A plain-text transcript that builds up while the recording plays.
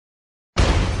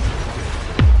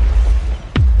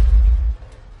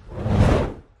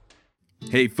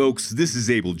Hey folks, this is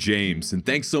Abel James, and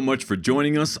thanks so much for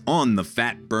joining us on the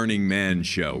Fat Burning Man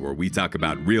Show, where we talk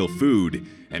about real food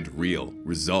and real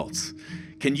results.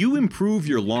 Can you improve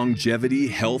your longevity,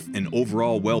 health, and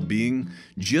overall well-being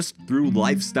just through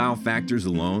lifestyle factors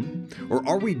alone? Or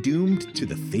are we doomed to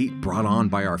the fate brought on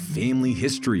by our family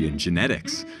history and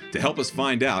genetics? To help us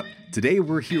find out, today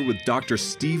we're here with Dr.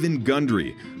 Stephen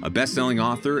Gundry, a best-selling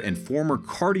author and former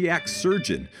cardiac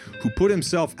surgeon who put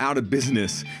himself out of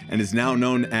business and is now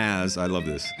known as, I love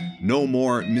this, No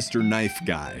More Mr. Knife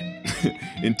Guy.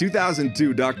 In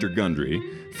 2002, Dr.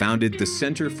 Gundry founded the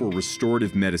Center for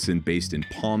Restorative Medicine based in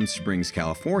Palm Springs,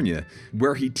 California,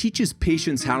 where he teaches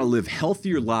patients how to live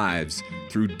healthier lives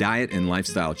through diet and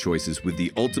lifestyle choices with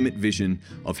the ultimate vision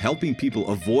of helping people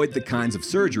avoid the kinds of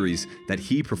surgeries that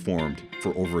he performed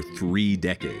for over 3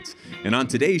 decades. And on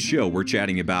today's show, we're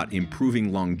chatting about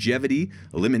improving longevity,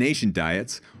 elimination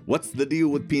diets, what's the deal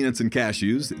with peanuts and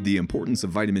cashews, the importance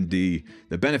of vitamin D,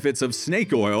 the benefits of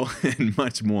snake oil, and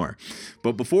much more.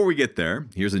 But before we get there,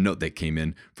 here's a note that came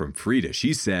in from Frida.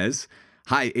 She says,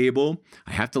 "Hi, Abel.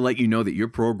 I have to let you know that your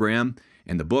program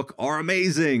and the book are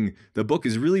amazing. The book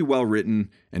is really well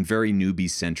written and very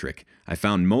newbie-centric. I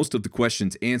found most of the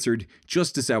questions answered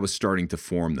just as I was starting to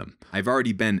form them. I've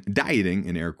already been dieting,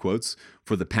 in air quotes,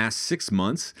 for the past 6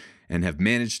 months and have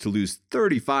managed to lose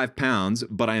 35 pounds,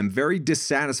 but I am very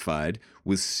dissatisfied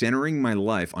with centering my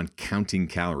life on counting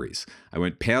calories. I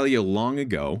went paleo long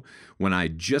ago when I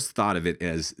just thought of it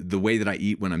as the way that I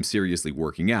eat when I'm seriously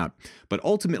working out, but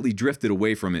ultimately drifted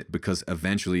away from it because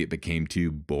eventually it became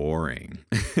too boring."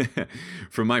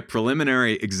 From my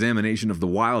preliminary examination of the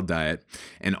wild diet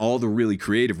and all the really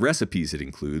creative recipes it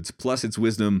includes, plus its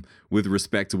wisdom with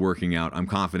respect to working out, I'm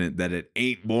confident that it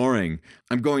ain't boring.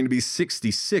 I'm going to be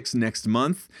 66 next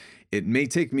month. It may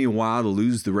take me a while to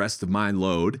lose the rest of my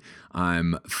load.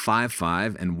 I'm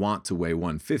 5'5" and want to weigh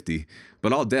 150,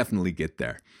 but I'll definitely get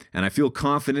there. And I feel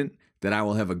confident that I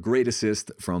will have a great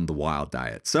assist from the wild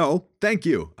diet. So, thank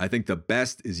you. I think the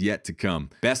best is yet to come.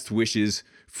 Best wishes,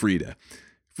 Frida.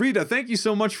 Frida, thank you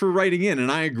so much for writing in,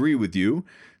 and I agree with you.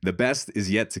 The best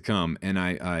is yet to come, and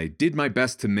I did my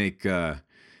best to make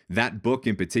that book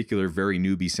in particular very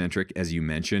newbie-centric, as you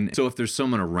mentioned. So if there's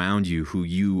someone around you who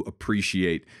you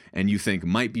appreciate and you think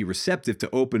might be receptive to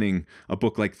opening a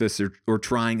book like this or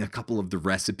trying a couple of the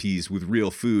recipes with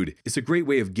real food, it's a great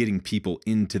way of getting people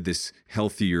into this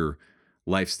healthier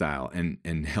lifestyle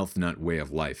and health nut way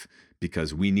of life.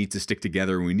 Because we need to stick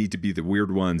together and we need to be the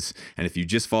weird ones. And if you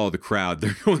just follow the crowd,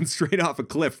 they're going straight off a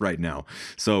cliff right now.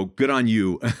 So good on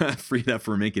you, Frida,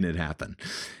 for making it happen.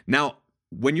 Now,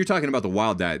 when you're talking about the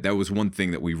wild diet, that was one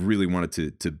thing that we really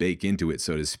wanted to bake into it,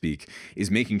 so to speak, is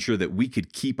making sure that we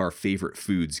could keep our favorite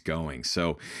foods going.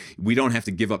 So we don't have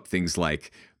to give up things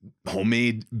like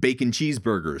homemade bacon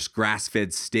cheeseburgers,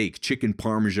 grass-fed steak, chicken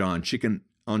parmesan, chicken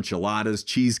enchiladas,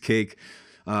 cheesecake,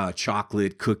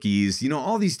 chocolate, cookies,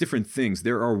 all these different things.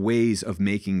 There are ways of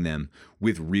making them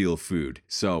with real food.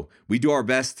 So we do our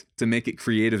best to make it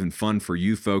creative and fun for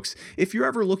you folks. If you're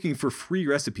ever looking for free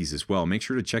recipes as well, make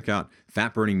sure to check out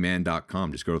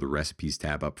fatburningman.com. Just go to the recipes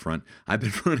tab up front. I've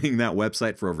been running that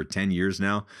website for over 10 years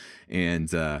now. And,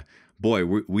 boy,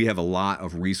 we have a lot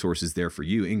of resources there for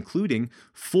you, including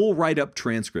full write-up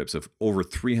transcripts of over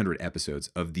 300 episodes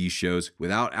of these shows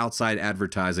without outside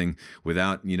advertising,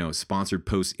 without, sponsored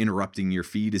posts interrupting your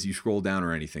feed as you scroll down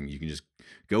or anything. You can just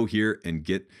go here and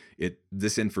get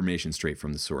this information straight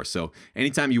from the source. So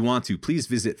anytime you want to, please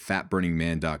visit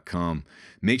fatburningman.com.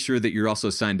 Make sure that you're also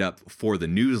signed up for the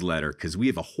newsletter because we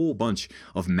have a whole bunch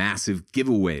of massive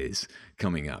giveaways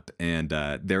coming up, and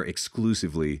they're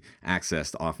exclusively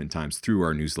accessed oftentimes through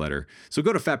our newsletter. So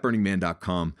go to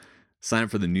fatburningman.com, sign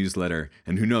up for the newsletter,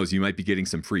 and who knows, you might be getting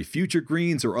some free future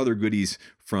greens or other goodies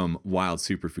from Wild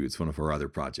Superfoods, one of our other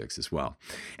projects as well.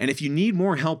 And if you need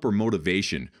more help or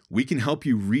motivation, we can help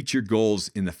you reach your goals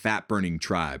in the Fat Burning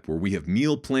Tribe, where we have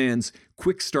meal plans,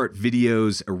 quick start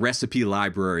videos, a recipe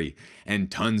library, and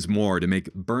tons more to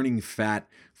make burning fat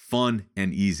fun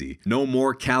and easy. No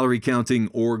more calorie counting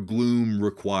or gloom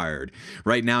required.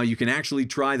 Right now, you can actually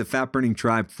try the Fat Burning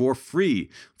Tribe for free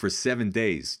for 7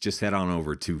 days. Just head on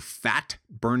over to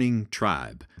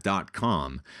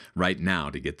fatburningtribe.com right now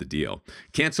to get the deal.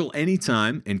 Cancel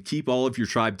anytime and keep all of your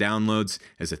tribe downloads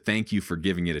as a thank you for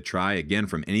giving it a try. Again,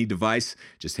 from any device,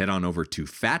 just head on over to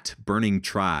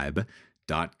fatburningtribe.com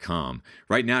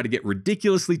right now to get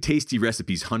ridiculously tasty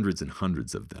recipes, hundreds and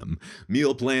hundreds of them,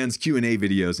 meal plans, Q&A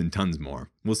videos, and tons more.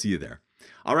 We'll see you there.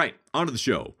 All right, on to the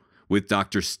show. with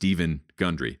Dr. Stephen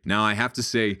Gundry. Now, I have to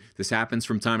say, this happens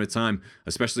from time to time,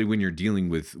 especially when you're dealing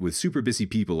with super busy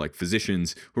people like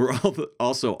physicians who are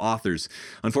also authors.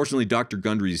 Unfortunately, Dr.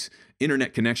 Gundry's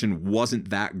internet connection wasn't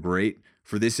that great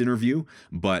for this interview,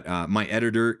 but my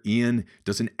editor, Ian,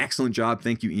 does an excellent job.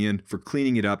 Thank you, Ian, for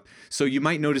cleaning it up. So you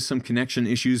might notice some connection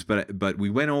issues, but we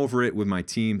went over it with my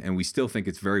team, and we still think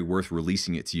it's very worth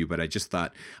releasing it to you. But I just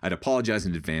thought I'd apologize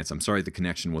in advance. I'm sorry the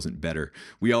connection wasn't better.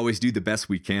 We always do the best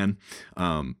we can.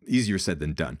 Easier said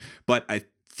than done. But I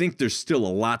think there's still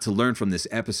a lot to learn from this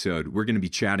episode. We're going to be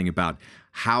chatting about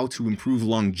how to improve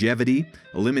longevity,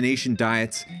 elimination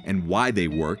diets, and why they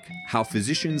work, how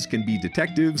physicians can be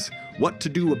detectives, what to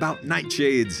do about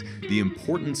nightshades, the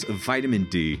importance of vitamin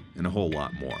D, and a whole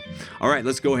lot more. All right,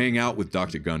 let's go hang out with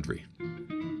Dr. Gundry.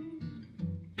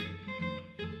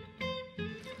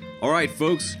 All right,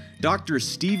 folks. Dr.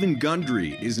 Stephen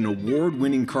Gundry is an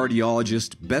award-winning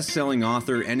cardiologist, best-selling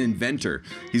author, and inventor.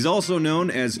 He's also known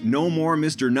as No More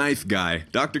Mr. Knife Guy.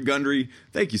 Dr. Gundry,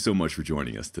 thank you so much for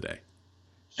joining us today.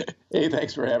 Hey,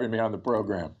 thanks for having me on the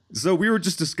program. So we were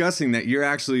just discussing that you're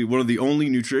actually one of the only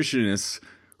nutritionists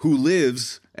who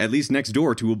lives at least next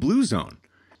door to a blue zone.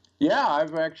 Yeah,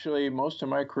 I've actually, most of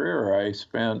my career, I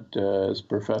spent as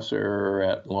professor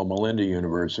at Loma Linda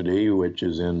University, which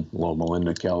is in Loma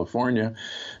Linda, California,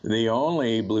 the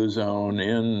only blue zone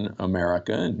in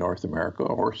America, in North America,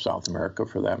 or South America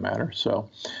for that matter. So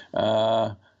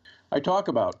I talk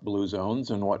about blue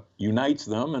zones and what unites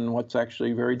them and what's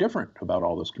actually very different about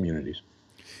all those communities.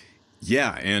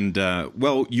 Yeah, and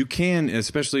well, you can,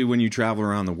 especially when you travel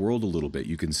around the world a little bit,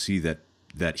 you can see that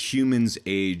humans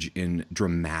age in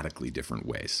dramatically different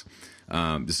ways.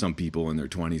 Some people in their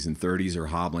 20s and 30s are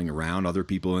hobbling around. Other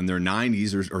people in their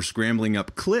 90s are scrambling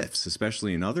up cliffs,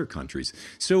 especially in other countries.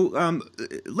 So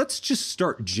let's just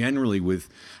start generally with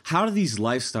how do these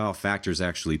lifestyle factors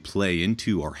actually play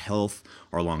into our health,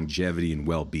 our longevity, and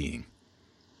well-being?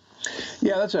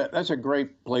 Yeah, that's a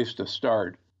great place to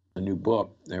start. A new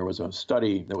book. There was a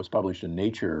study that was published in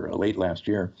Nature late last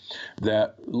year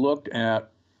that looked at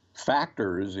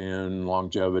factors in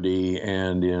longevity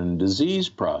and in disease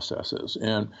processes.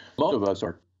 And most of us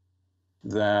are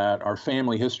that our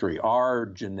family history, our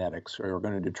genetics are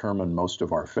going to determine most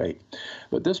of our fate.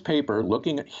 But this paper,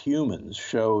 looking at humans,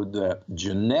 showed that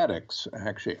genetics,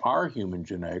 actually our human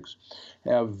genetics,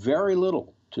 have very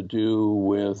little to do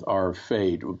with our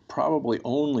fate. Probably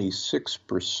only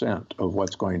 6% of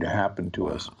what's going to happen to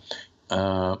us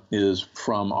is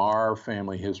from our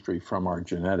family history, from our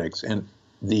genetics. And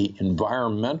the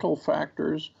environmental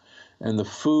factors and the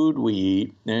food we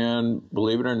eat, and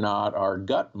believe it or not, our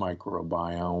gut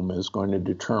microbiome is going to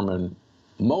determine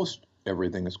most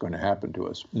everything that's going to happen to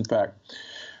us. In fact,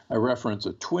 I reference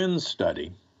a twin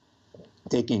study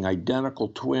taking identical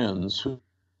twins who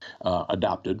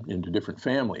adopted into different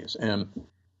families. And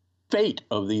fate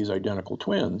of these identical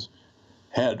twins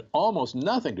had almost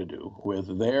nothing to do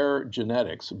with their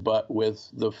genetics, but with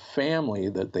the family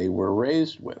that they were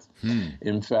raised with.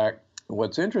 In fact,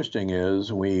 what's interesting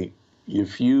is when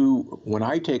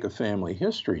I take a family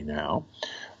history now,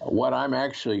 what I'm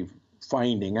actually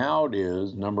finding out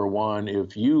is, number one,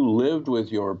 if you lived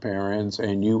with your parents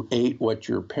and you ate what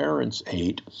your parents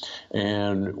ate,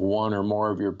 and one or more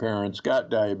of your parents got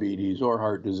diabetes or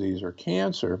heart disease or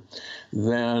cancer,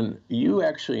 then you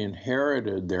actually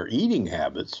inherited their eating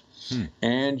habits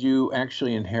and you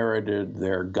actually inherited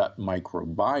their gut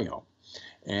microbiome.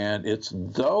 And it's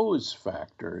those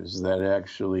factors that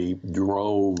actually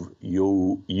drove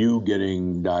you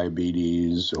getting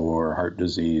diabetes or heart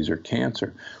disease or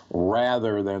cancer,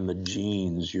 rather than the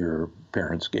genes your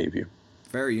parents gave you.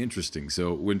 Very interesting.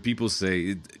 So when people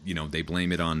say, they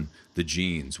blame it on the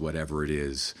genes, whatever it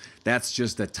is, that's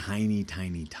just a tiny,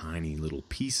 tiny, tiny little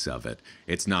piece of it.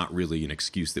 It's not really an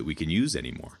excuse that we can use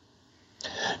anymore.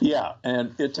 Yeah,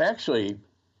 and it's actually,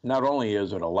 not only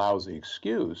is it a lousy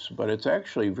excuse, but it's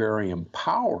actually very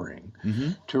empowering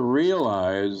to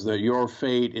realize that your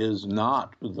fate is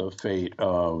not the fate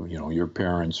of, your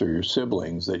parents or your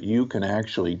siblings, that you can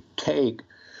actually take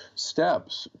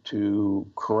steps to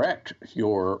correct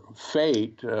your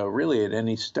fate really at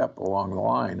any step along the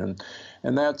line.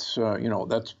 And that's,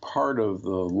 that's part of the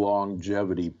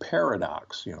longevity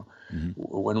paradox.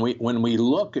 When we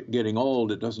look at getting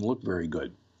old, it doesn't look very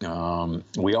good.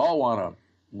 We all want to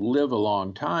live a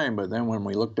long time, but then when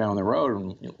we look down the road,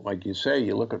 and like you say,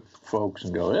 you look at folks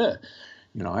and go,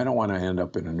 I don't want to end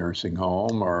up in a nursing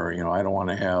home, or, I don't want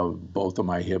to have both of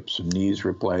my hips and knees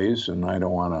replaced, and I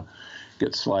don't want to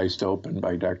get sliced open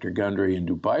by Dr. Gundry and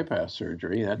do bypass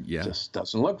surgery. That just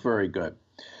doesn't look very good.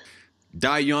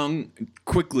 Die young,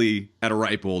 quickly at a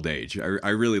ripe old age. I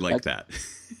really like that.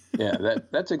 Yeah,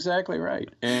 that's exactly right.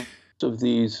 And of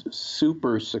these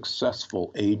super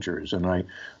successful agers, and I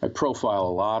profile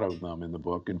a lot of them in the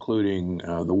book, including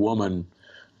the woman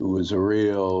who was a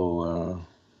real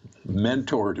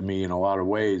mentor to me in a lot of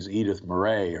ways, Edith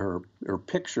Murray. Her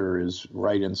picture is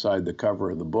right inside the cover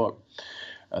of the book.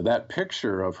 That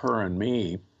picture of her and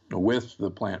me with the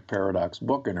Plant Paradox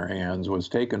book in her hands was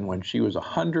taken when she was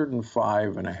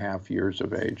 105 and a half years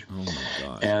of age. Oh my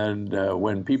gosh. And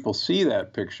when people see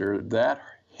that picture, that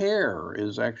hair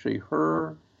is actually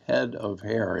her head of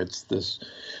hair. It's this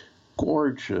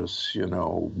gorgeous,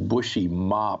 bushy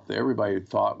mop that everybody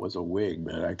thought was a wig,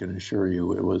 but I can assure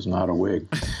you it was not a wig.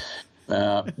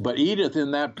 But Edith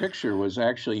in that picture was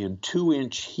actually in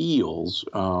 2-inch heels.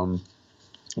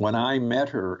 When I met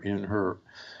her in her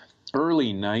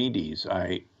early 90s,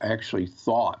 I actually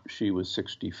thought she was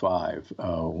 65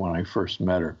 when I first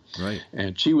met her. Right.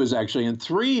 And she was actually in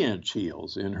 3-inch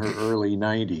heels in her early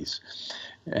 90s.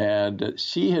 And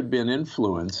she had been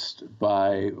influenced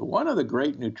by one of the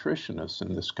great nutritionists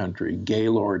in this country,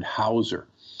 Gaylord Hauser.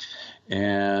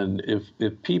 And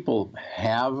if people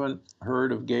haven't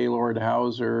heard of Gaylord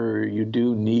Hauser, you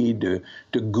do need to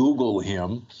Google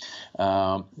him.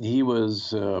 He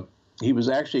was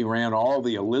actually ran all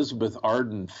the Elizabeth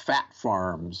Arden fat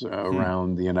farms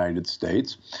around the United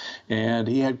States, and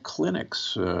he had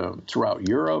clinics throughout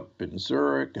Europe, in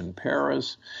Zurich, in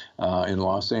Paris, in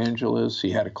Los Angeles.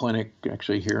 He had a clinic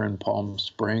actually here in Palm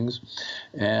Springs,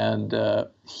 and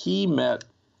he met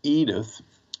Edith,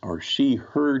 or she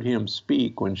heard him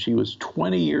speak when she was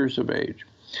 20 years of age.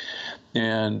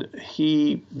 And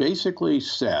he basically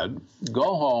said,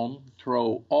 go home,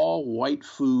 throw all white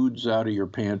foods out of your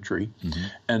pantry,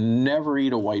 and never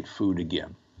eat a white food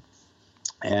again.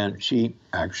 And she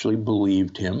actually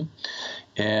believed him.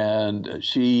 And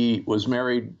she was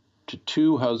married to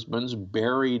 2 husbands,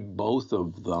 buried both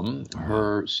of them.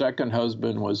 Her second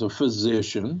husband was a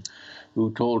physician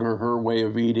who told her her way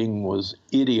of eating was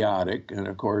idiotic. And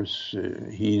of course,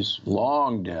 he's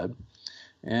long dead.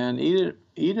 And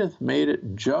Edith made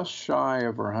it just shy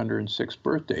of her 106th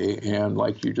birthday. And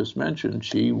like you just mentioned,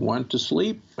 she went to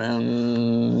sleep,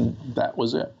 and that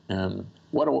was it. And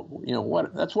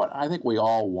that's what I think we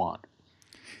all want.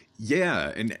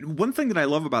 Yeah. And one thing that I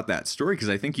love about that story, because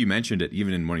I think you mentioned it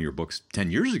even in one of your books 10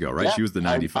 years ago, right? Yeah, She was the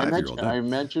 95-year-old. I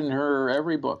mention her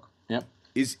every book. Yep.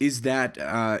 Is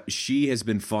that she has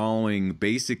been following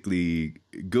basically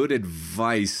good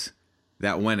advice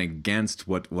that went against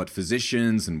what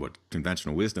physicians and what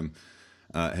conventional wisdom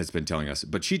has been telling us.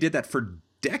 But she did that for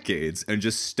decades and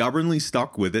just stubbornly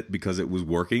stuck with it because it was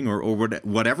working, or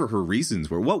whatever her reasons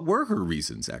were. What were her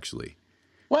reasons, actually?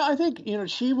 Well, I think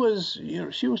she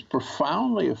was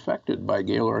profoundly affected by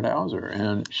Gaylord Hauser,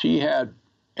 and she had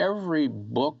every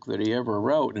book that he ever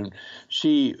wrote, and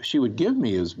she would give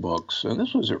me his books. And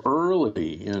this was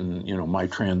early in my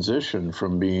transition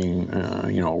from being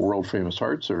a world famous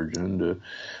heart surgeon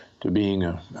to being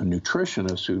a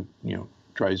nutritionist who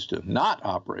tries to not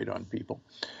operate on people.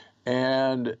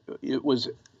 And it was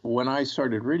when I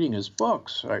started reading his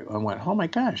books, I went, oh my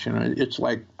gosh, it's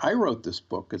like I wrote this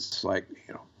book. It's like,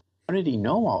 how did he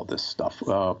know all this stuff?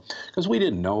 Because we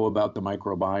didn't know about the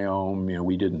microbiome.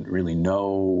 We didn't really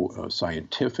know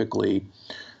scientifically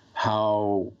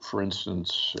how, for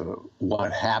instance,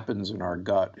 what happens in our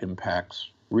gut impacts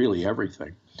really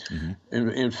everything. Mm-hmm.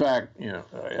 In fact,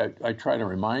 I try to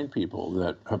remind people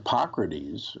that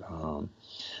Hippocrates,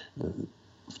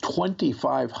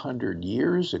 2,500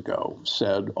 years ago,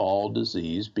 said all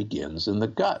disease begins in the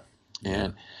gut.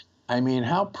 And I mean,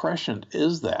 how prescient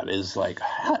is that? Is like,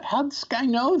 how'd this guy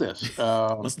know this?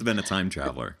 Must have been a time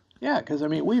traveler. Yeah, because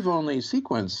we've only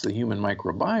sequenced the human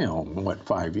microbiome in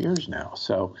 5 years now.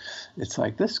 So it's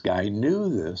like this guy knew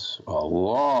this a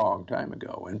long time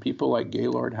ago, and people like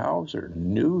Gaylord Hauser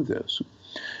knew this.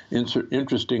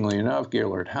 Interestingly enough,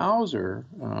 Gaylord Hauser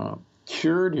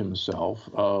cured himself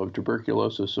of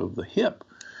tuberculosis of the hip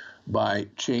by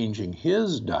changing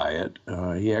his diet.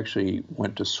 He actually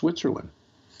went to Switzerland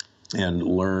and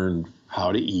learned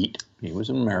how to eat. He was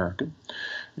an American,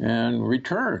 and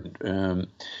returned.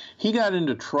 He got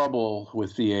into trouble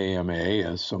with the AMA,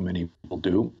 as so many people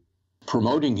do,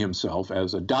 promoting himself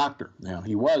as a doctor. Now,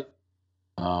 he was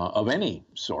of any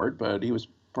sort, but he was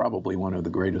probably one of the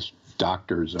greatest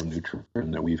doctors of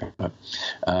nutrition that we've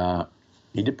had.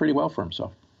 He did pretty well for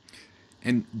himself.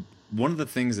 And one of the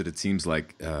things that it seems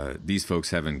like these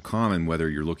folks have in common, whether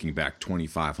you're looking back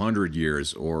 2,500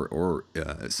 years or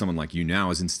someone like you now,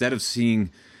 is instead of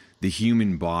seeing the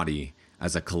human body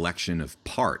as a collection of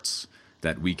parts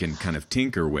that we can kind of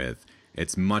tinker with,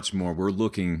 It's much more, we're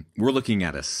looking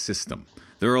at a system.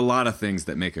 There are a lot of things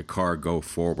that make a car go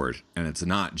forward, and it's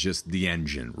not just the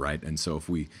engine, right? And so if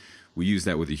we use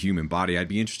that with the human body, I'd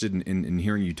be interested in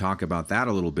hearing you talk about that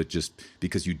a little bit, just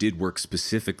because you did work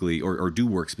specifically or do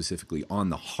work specifically on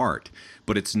the heart,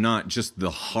 but it's not just the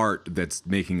heart that's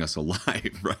making us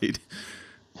alive, right?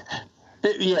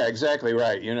 Yeah, exactly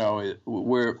right.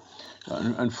 We're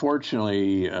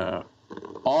unfortunately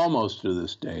almost to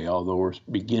this day, although we're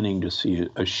beginning to see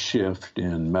a shift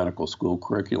in medical school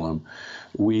curriculum,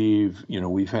 we've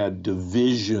had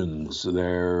divisions.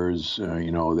 There's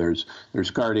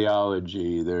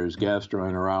cardiology, there's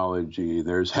gastroenterology,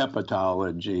 there's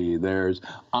hepatology, there's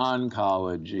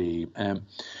oncology, and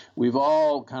we've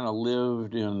all kind of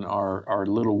lived in our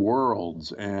little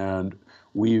worlds, and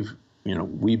we've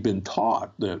been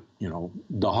taught that,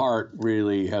 the heart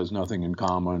really has nothing in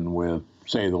common with,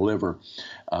 say, the liver,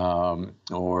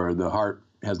 or the heart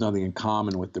has nothing in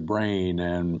common with the brain,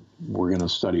 and we're going to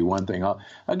study one thing. I'll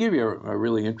give you a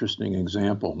really interesting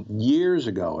example. Years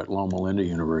ago at Loma Linda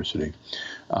University,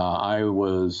 I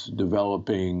was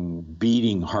developing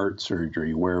beating heart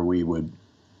surgery, where we would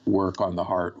work on the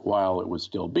heart while it was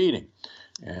still beating.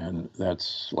 And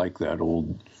that's like that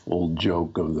old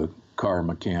joke of the car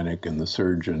mechanic and the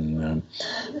surgeon, and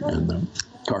the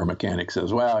car mechanic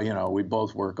says, well, we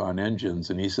both work on engines.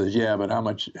 And he says, yeah, but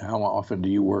how often do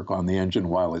you work on the engine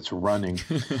while it's running?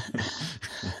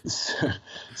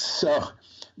 So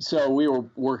we were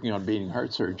working on beating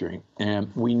heart surgery,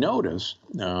 and we noticed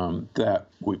that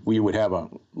we would have a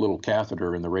little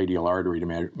catheter in the radial artery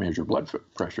to measure blood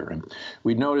pressure. And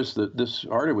we noticed that this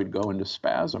artery would go into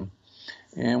spasm.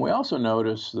 And we also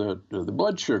noticed that the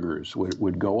blood sugars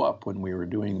would go up when we were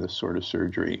doing this sort of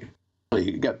surgery.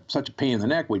 We got such a pain in the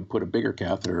neck, we'd put a bigger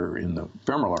catheter in the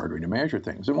femoral artery to measure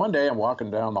things. And one day I'm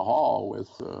walking down the hall with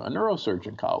a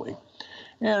neurosurgeon colleague,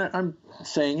 and I'm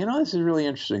saying, this is really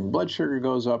interesting. Blood sugar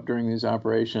goes up during these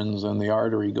operations, and the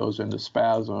artery goes into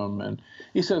spasm. And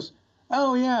he says,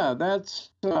 oh, yeah, that's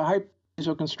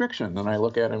hypovasoconstriction. And I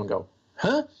look at him and go,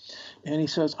 huh? And he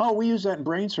says, oh, we use that in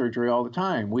brain surgery all the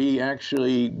time. We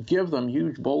actually give them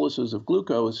huge boluses of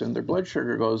glucose, and their blood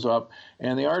sugar goes up,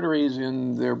 and the arteries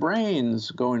in their brains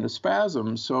go into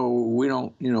spasm, so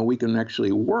we can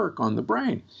actually work on the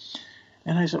brain.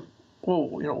 And I said, well,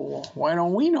 why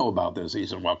don't we know about this? He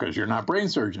said, well, because you're not brain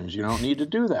surgeons. You don't need to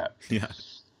do that. Yeah.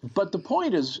 But the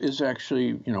point is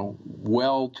actually,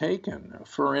 well taken.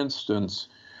 For instance,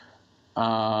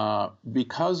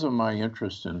 because of my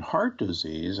interest in heart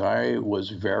disease, I was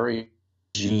very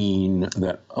gene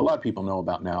that a lot of people know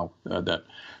about now, that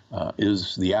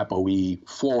is the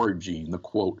ApoE4 gene, the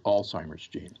quote Alzheimer's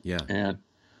gene. Yeah. And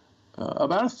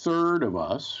about a third of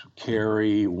us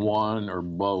carry one or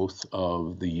both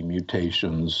of the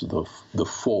mutations, the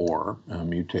 4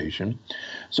 mutation.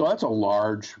 So that's a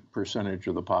large percentage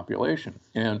of the population.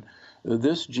 And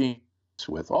this gene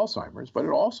with Alzheimer's, but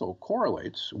it also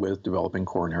correlates with developing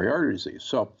coronary artery disease.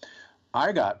 So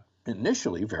I got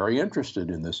initially very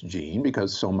interested in this gene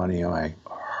because so many of my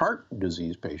heart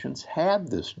disease patients had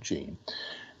this gene.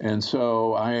 And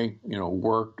so I,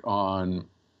 worked on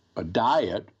a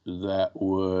diet that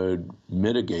would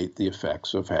mitigate the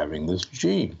effects of having this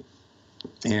gene.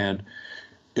 And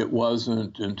it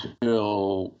wasn't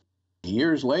until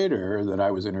years later that I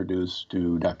was introduced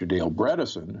to Dr. Dale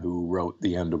Bredesen, who wrote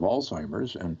The End of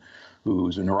Alzheimer's, and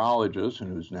who's a neurologist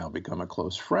and who's now become a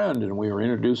close friend. And we were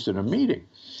introduced in a meeting.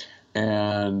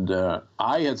 And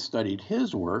I had studied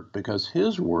his work because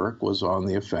his work was on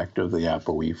the effect of the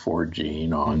ApoE4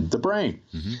 gene on the brain.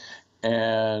 Mm-hmm.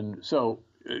 And so,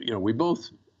 we both,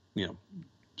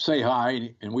 say hi,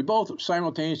 and we both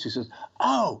simultaneously says,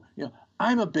 oh,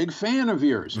 I'm a big fan of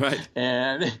yours. Right.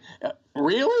 And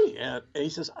really? And he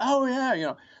says, oh,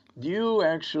 yeah, you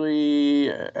actually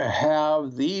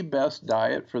have the best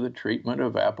diet for the treatment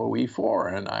of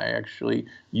ApoE4, and I actually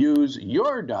use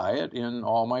your diet in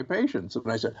all my patients.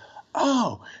 And I said,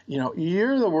 oh,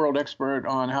 you're the world expert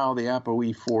on how the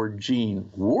ApoE4 gene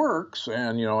works,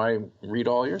 and, I read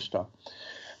all your stuff.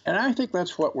 And I think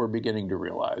that's what we're beginning to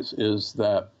realize, is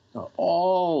that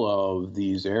all of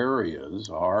these areas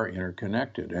are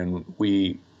interconnected, and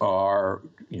we are,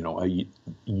 a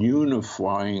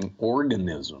unifying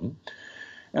organism.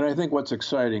 And I think what's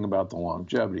exciting about the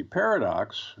longevity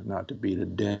paradox, not to beat a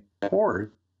dead horse,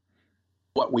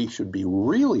 what we should be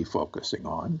really focusing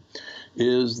on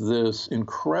is this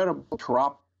incredible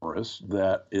metropolis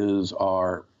that is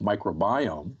our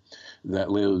microbiome, that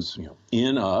lives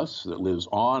in us, that lives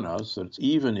on us, that's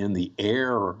even in the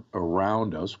air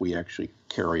around us. We actually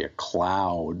carry a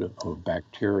cloud of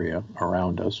bacteria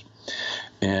around us.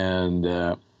 And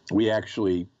We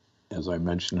actually, as I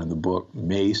mentioned in the book,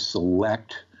 may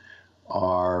select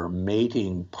our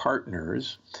mating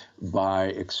partners by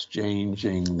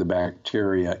exchanging the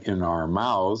bacteria in our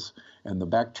mouths, and the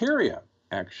bacteria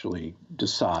actually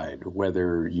decide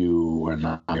whether you and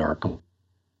I are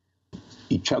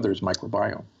each other's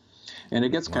microbiome. And it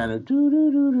gets kind of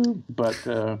do, but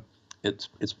it's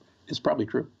probably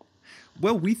true.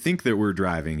 Well, we think that we're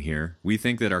driving here. We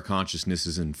think that our consciousness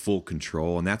is in full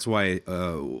control, and that's why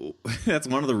that's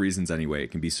one of the reasons, anyway,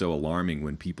 it can be so alarming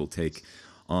when people take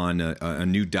on a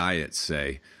new diet,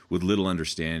 say, with little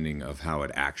understanding of how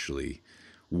it actually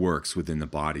works within the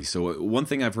body. So one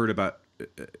thing I've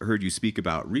heard you speak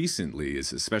about recently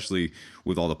is, especially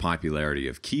with all the popularity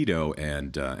of keto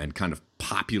and kind of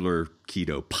popular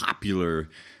keto, popular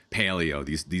paleo,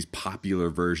 these popular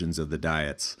versions of the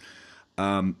diets.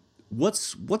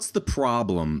 What's the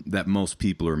problem that most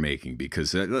people are making?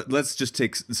 Because let's just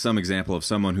take some example of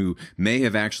someone who may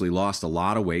have actually lost a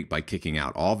lot of weight by kicking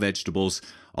out all vegetables,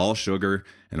 all sugar,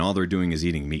 and all they're doing is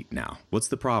eating meat now. What's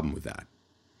the problem with that?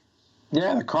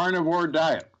 Yeah, the carnivore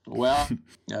diet. Well,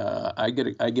 I get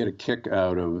a kick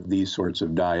out of these sorts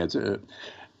of diets.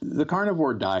 The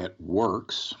carnivore diet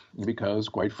works because,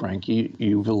 quite frankly,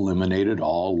 you've eliminated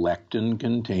all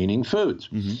lectin-containing foods.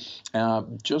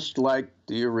 Just like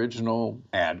the original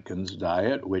Atkins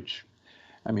diet, which,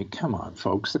 I mean, come on,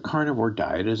 folks, the carnivore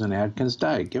diet is an Atkins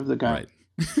diet. Give the guy... Right.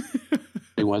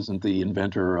 He wasn't the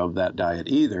inventor of that diet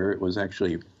either. It was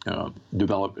actually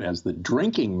developed as the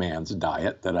drinking man's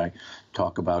diet that I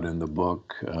talk about in the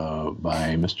book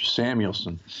by Mr.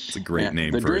 Samuelson. It's a great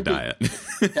name for a diet.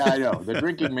 Yeah, I know, the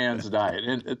drinking man's diet.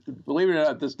 And believe it or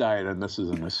not, this diet, and this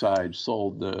is an aside,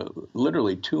 sold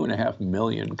literally 2.5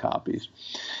 million copies.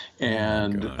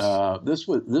 And this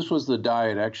was the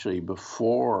diet actually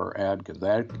before Atkins.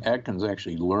 Atkins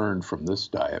actually learned from this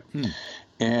diet.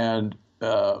 And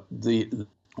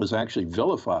was actually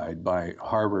vilified by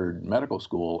Harvard Medical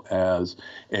School as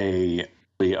a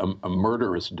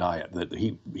murderous diet, that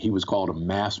he was called a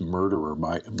mass murderer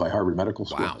by Harvard Medical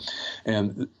School. Wow.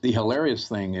 And the hilarious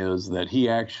thing is that he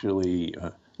actually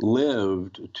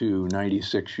lived to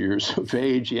 96 years of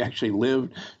age. He actually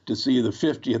lived to see the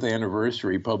 50th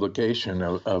anniversary publication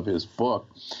of his book.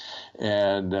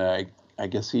 And I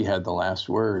guess he had the last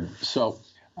word. So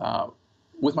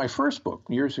with my first book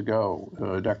years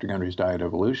ago, Dr. Gundry's Diet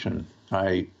Evolution,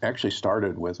 I actually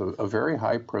started with a very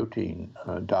high protein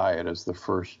diet as the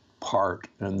first part,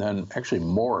 and then actually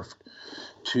morphed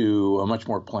to a much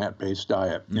more plant-based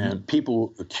diet. And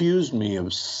people accused me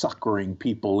of suckering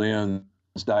people in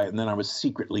this diet, and then I was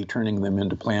secretly turning them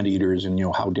into plant eaters, and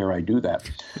how dare I do that?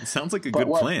 It sounds like a good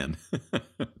plan.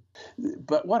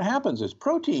 But what happens is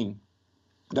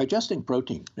digesting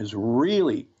protein is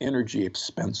really energy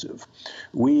expensive.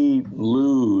 We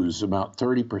lose about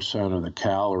 30% of the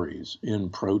calories in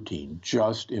protein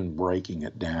just in breaking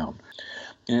it down.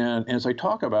 And as I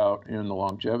talk about in the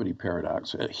longevity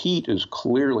paradox, heat is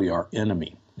clearly our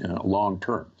enemy long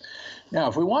term. Now,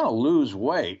 if we want to lose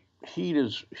weight, heat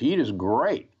is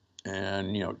great.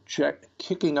 And,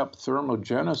 kicking up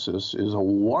thermogenesis is a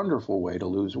wonderful way to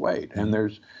lose weight. And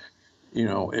there's,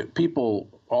 people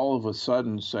all of a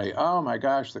sudden say, oh my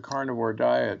gosh, the carnivore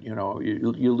diet,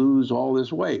 you lose all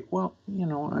this weight. Well,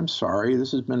 I'm sorry,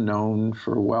 this has been known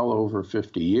for well over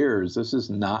 50 years. This is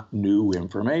not new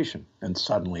information. And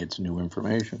suddenly it's new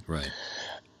information. Right.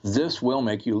 This will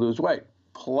make you lose weight.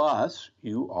 Plus,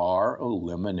 you are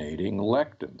eliminating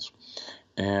lectins.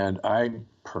 And I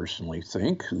personally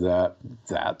think that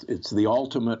it's the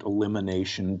ultimate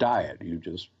elimination diet. You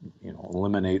just,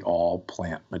 eliminate all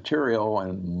plant material,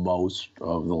 and most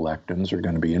of the lectins are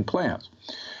going to be in plants.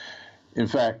 In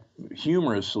fact,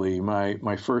 humorously,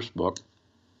 my first book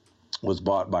was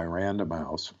bought by Random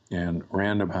House, and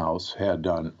Random House had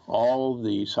done all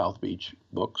the South Beach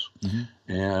books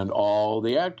and all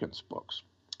the Atkins books.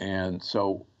 And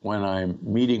so when I'm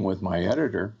meeting with my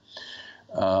editor,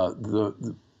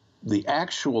 the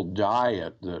actual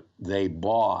diet that they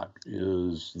bought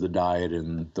is the diet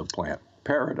in the plant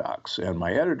paradox. And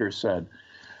my editor said,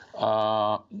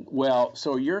 well,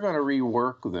 so you're going to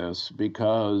rework this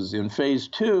because in phase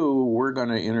 2, we're going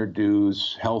to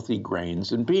introduce healthy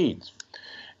grains and beans.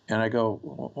 And I go,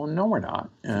 well, no, we're not.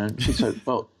 And she said,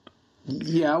 well,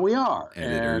 yeah, we are.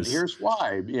 And here's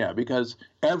why. Yeah, because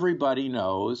everybody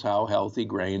knows how healthy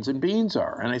grains and beans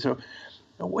are. And I said,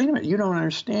 wait a minute, you don't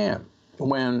understand.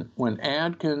 When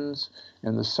Atkins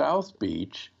and the South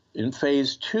Beach in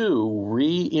phase 2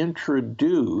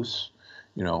 reintroduce,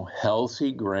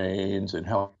 healthy grains and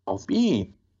healthy beans,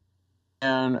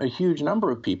 and a huge number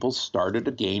of people started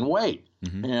to gain weight.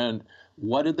 And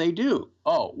What did they do?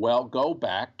 Oh, well, go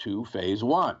back to phase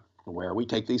one, where we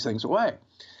take these things away.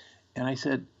 And I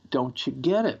said, don't you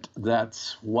get it?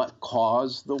 That's what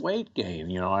caused the weight gain.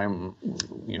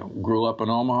 Grew up in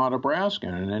Omaha, Nebraska,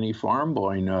 and any farm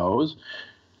boy knows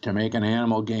to make an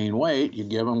animal gain weight, you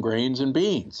give them grains and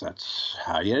beans. That's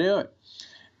how you do it.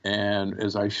 And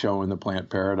as I show in the plant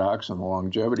paradox and the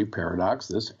longevity paradox,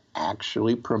 this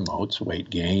actually promotes weight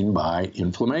gain by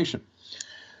inflammation.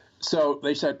 So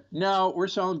they said, no, we're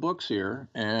selling books here,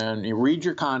 and you read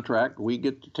your contract. We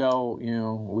get to tell,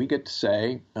 we get to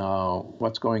say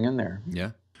what's going in there.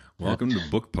 Yeah. Welcome to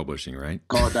book publishing, right?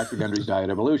 Call it Dr. Gundry's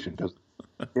Diet Evolution, because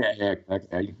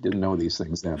I didn't know these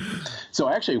things then. So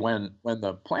actually, when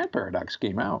the plant paradox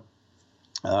came out,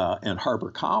 and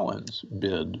HarperCollins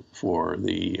bid for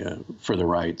the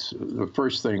rights, the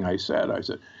first thing I said,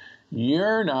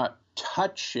 you're not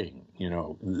touching,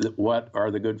 what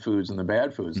are the good foods and the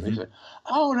bad foods. And they said,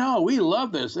 oh, no, we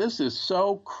love this. This is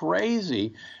so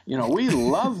crazy. We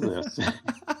love this.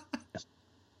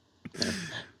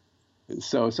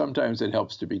 So sometimes it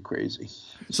helps to be crazy.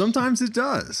 Sometimes it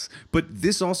does. But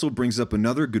this also brings up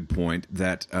another good point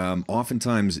that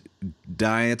oftentimes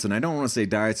diets, and I don't want to say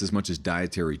diets as much as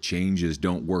dietary changes,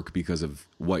 don't work because of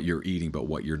what you're eating, but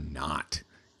what you're not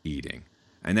eating.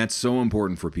 And that's so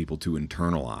important for people to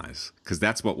internalize, because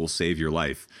that's what will save your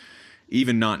life.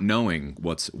 Even not knowing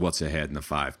what's ahead in the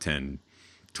 5, 10,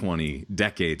 20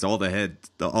 decades, all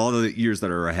the years that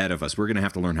are ahead of us, we're going to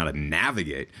have to learn how to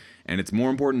navigate. And it's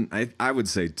more important, I would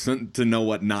say, to know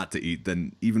what not to eat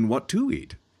than even what to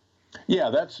eat. Yeah,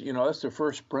 that's the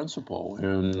first principle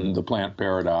in the plant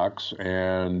paradox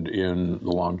and in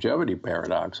the longevity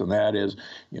paradox, and that is,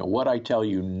 what I tell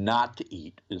you not to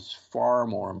eat is far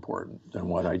more important than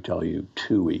what I tell you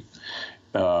to eat.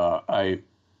 I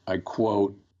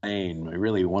quote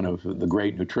really one of the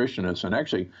great nutritionists, and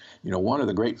actually, one of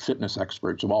the great fitness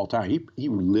experts of all time. He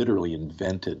literally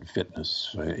invented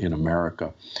fitness in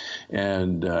America,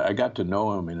 and I got to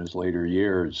know him in his later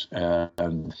years.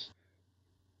 And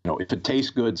if it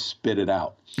tastes good, spit it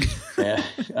out.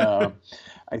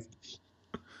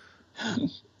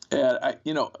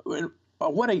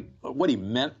 What he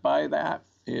meant by that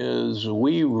is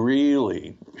we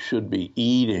really should be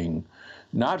eating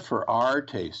not for our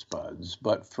taste buds,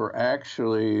 but for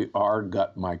actually our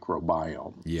gut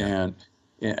microbiome. Yeah.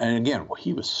 And again,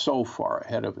 he was so far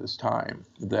ahead of his time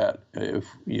that if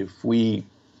we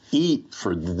eat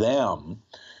for them,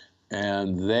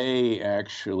 and they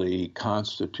actually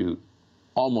constitute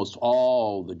almost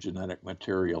all the genetic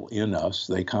material in us.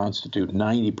 They constitute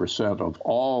 90% of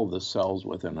all the cells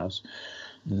within us.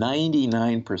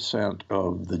 99%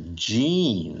 of the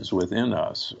genes within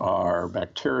us are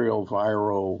bacterial,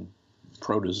 viral,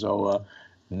 protozoa,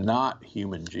 not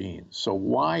human genes. So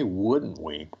why wouldn't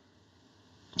we,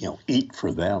 eat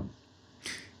for them?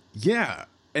 Yeah,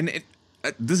 and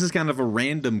this is kind of a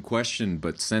random question,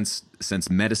 but since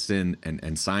medicine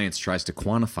and science tries to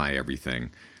quantify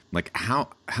everything, like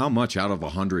how much out of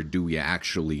 100 do we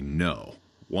actually know?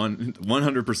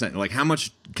 100%. Like, how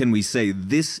much can we say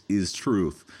this is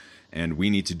truth, and we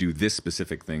need to do this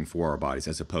specific thing for our bodies,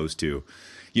 as opposed to,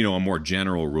 a more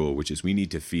general rule, which is we need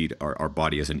to feed our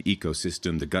body as an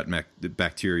ecosystem. The gut the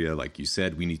bacteria, like you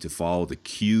said, we need to follow the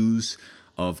cues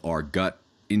of our gut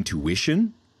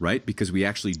intuition, right? Because we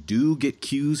actually do get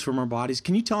cues from our bodies.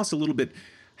 Can you tell us a little bit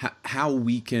how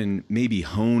we can maybe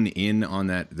hone in on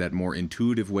that more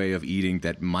intuitive way of eating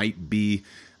that might be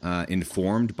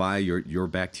informed by your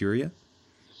bacteria?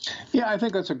 Yeah, I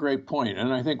think that's a great point.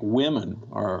 And I think women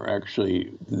are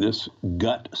actually, this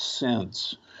gut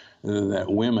sense that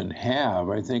women have,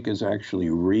 I think, is actually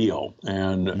real.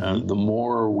 And the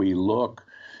more we look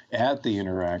at the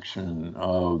interaction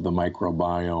of the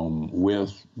microbiome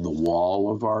with the wall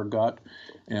of our gut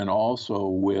and also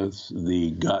with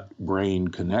the gut-brain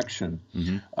connection,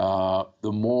 the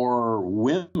more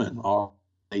women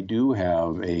they do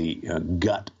have a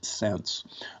gut sense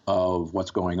of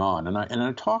what's going on. And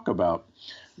I talk about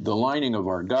the lining of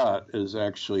our gut is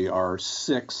actually our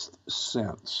sixth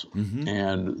sense.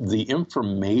 And the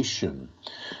information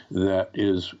that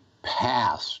is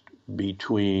passed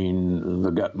between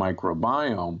the gut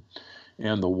microbiome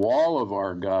and the wall of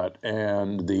our gut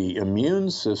and the immune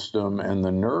system and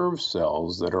the nerve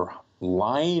cells that are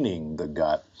lining the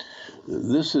gut,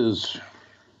 this is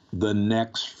the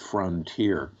next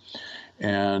frontier.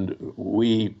 And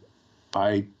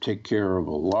I take care of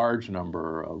a large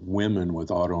number of women with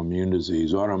autoimmune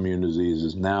disease. Autoimmune disease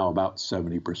is now about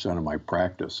 70% of my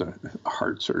practice, a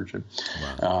heart surgeon.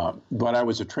 Wow. But I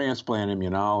was a transplant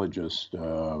immunologist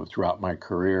throughout my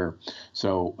career.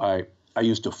 So I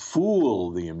used to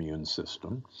fool the immune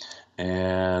system.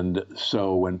 And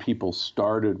so when people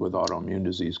started with autoimmune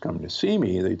disease coming to see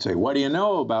me, they'd say, what do you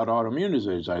know about autoimmune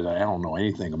disease? I said, I don't know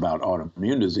anything about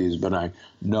autoimmune disease, but I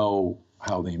know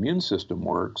how the immune system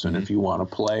works. And if you want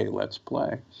to play, let's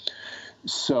play.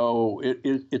 So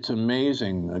it's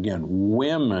amazing. Again,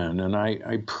 women, and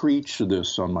I preach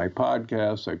this on my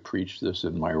podcast, I preach this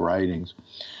in my writings.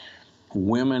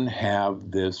 Women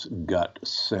have this gut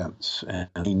sense, and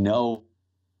they know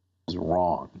is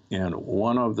wrong. And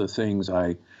one of the things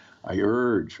I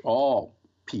urge all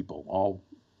people,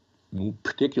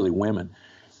 particularly women,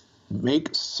 make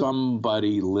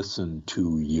somebody listen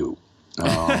to you.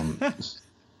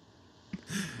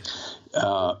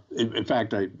 In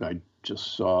fact, I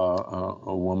just saw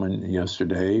a woman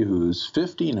yesterday who's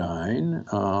 59,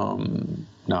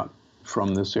 not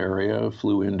from this area,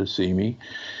 flew in to see me.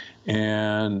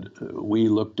 And we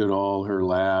looked at all her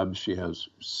labs. She has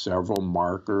several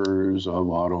markers of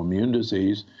autoimmune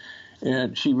disease.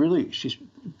 And she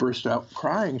burst out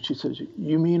crying. She says,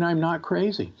 you mean I'm not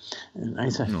crazy? And I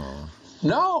said,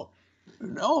 no,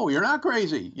 you're not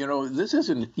crazy. This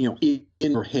isn't, in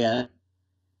your head.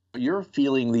 You're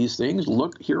feeling these things.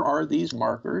 Look, here are these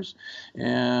markers.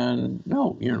 And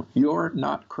no, you're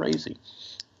not crazy.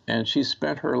 And she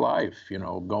spent her life,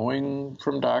 going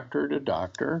from doctor to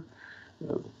doctor.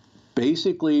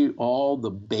 Basically, all the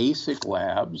basic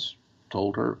labs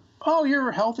told her, oh,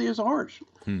 you're healthy as a horse.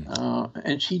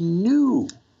 And she knew,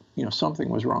 something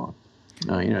was wrong.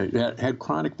 Had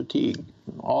chronic fatigue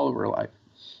all of her life.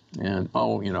 And,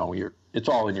 it's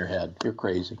all in your head. You're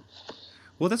crazy.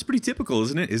 Well, that's pretty typical,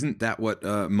 isn't it? Isn't that what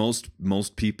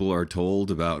most people are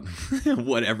told about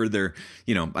whatever they're,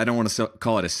 I don't want to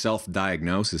call it a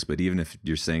self-diagnosis, but even if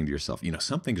you're saying to yourself,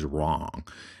 something's wrong,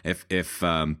 if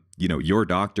your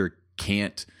doctor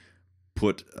can't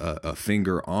put a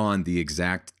finger on the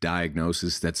exact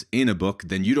diagnosis that's in a book,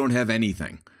 then you don't have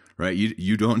anything. Right?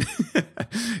 You don't,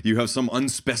 you have some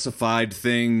unspecified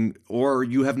thing, or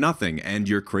you have nothing and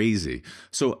you're crazy.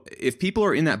 So if people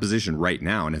are in that position right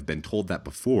now and have been told that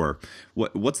before,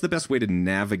 what's the best way to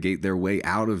navigate their way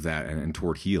out of that and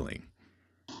toward healing?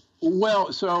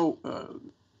 Well, so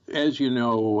as you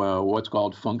know, what's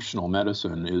called functional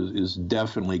medicine is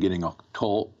definitely getting a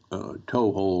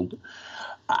toehold.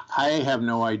 I have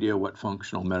no idea what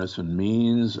functional medicine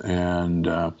means, and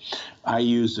I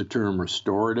use the term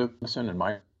restorative medicine, and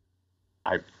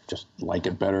I just like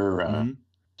it better.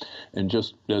 And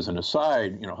just as an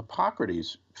aside,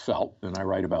 Hippocrates felt, and I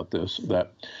write about this,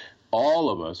 that all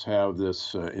of us have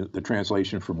this, the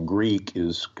translation from Greek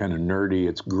is kind of nerdy.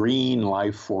 It's green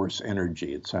life force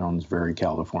energy. It sounds very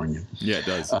Californian. Yeah, it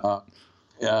does.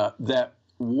 That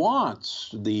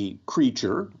wants the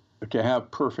creature to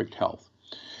have perfect health.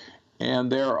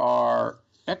 And there are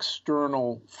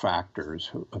external factors,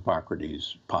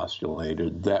 Hippocrates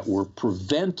postulated, that were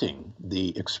preventing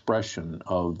the expression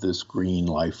of this green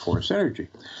life force energy.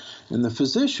 And the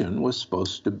physician was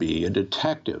supposed to be a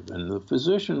detective, and the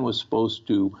physician was supposed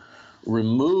to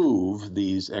remove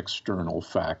these external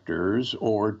factors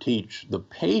or teach the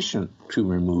patient to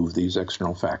remove these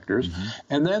external factors,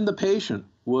 and then the patient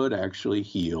would actually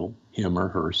heal him or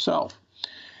herself.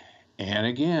 And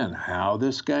again, how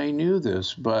this guy knew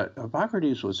this, but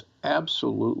Hippocrates was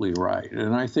absolutely right.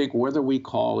 And I think whether we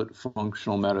call it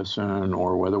functional medicine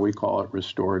or whether we call it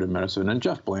restorative medicine, and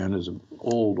Jeff Bland is an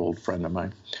old friend of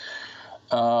mine,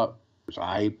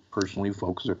 I personally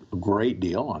focus a great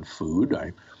deal on food.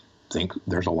 I think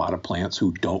there's a lot of plants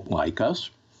who don't like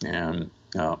us, and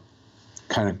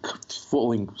kind of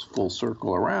full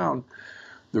circle around.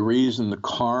 The reason the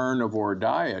carnivore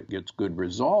diet gets good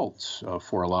results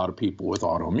for a lot of people with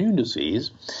autoimmune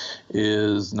disease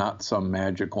is not some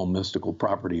magical, mystical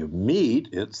property of meat.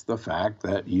 It's the fact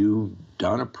that you've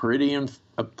done a pretty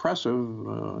impressive,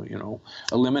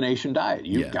 elimination diet.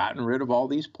 You've gotten rid of all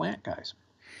these plant guys.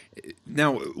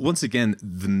 Now, once again,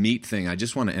 the meat thing, I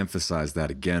just want to emphasize that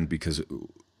again, because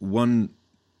one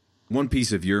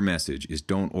piece of your message is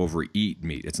don't overeat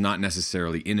meat. It's not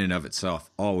necessarily in and of itself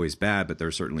always bad, but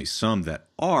there's certainly some that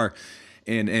are.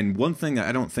 And one thing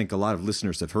I don't think a lot of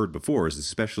listeners have heard before is,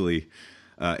 especially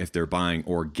if they're buying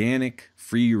organic,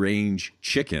 free-range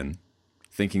chicken,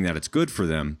 thinking that it's good for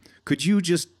them, could you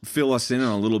just fill us in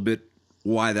on a little bit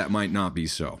why that might not be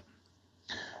so?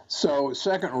 So,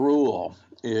 second rule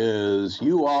is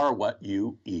you are what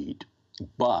you eat,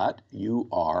 but you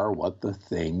are what the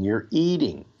thing you're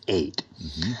eating ate.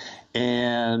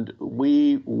 And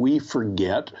we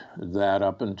forget that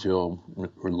up until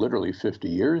literally 50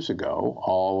 years ago,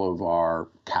 all of our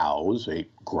cows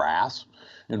ate grass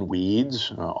and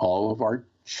weeds. All of our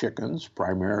chickens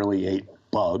primarily ate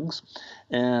bugs,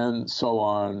 and so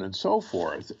on and so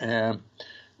forth. And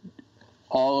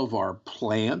all of our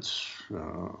plants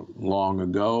long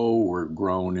ago were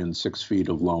grown in 6 feet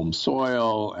of loam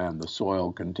soil, and the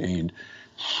soil contained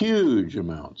huge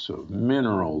amounts of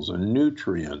minerals and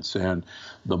nutrients, and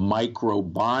the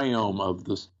microbiome of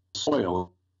the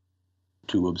soil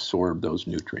to absorb those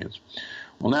nutrients.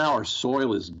 Well, now our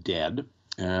soil is dead,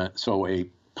 so a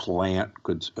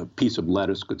piece of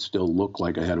lettuce could still look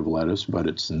like a head of lettuce, but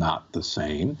it's not the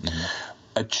same. Mm-hmm.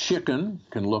 A chicken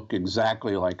can look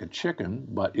exactly like a chicken,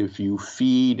 but if you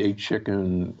feed a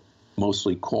chicken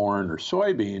mostly corn or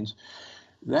soybeans,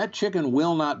 that chicken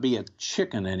will not be a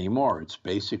chicken anymore. It's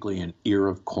basically an ear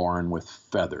of corn with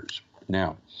feathers.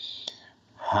 Now,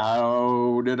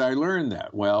 how did I learn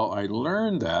that? Well, I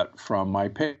learned that from my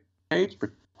patient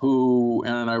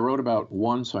and I wrote about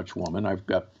one such woman. I've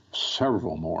got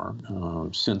several more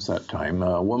since that time.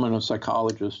 A woman, a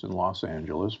psychologist in Los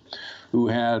Angeles, who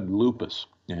had lupus,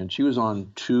 and she was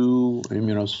on 2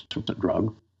 immunosuppressant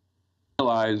drugs.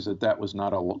 Realized that that was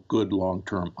not a good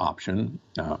long-term option.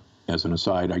 As an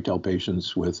aside, I tell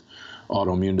patients with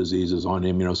autoimmune diseases on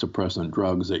immunosuppressant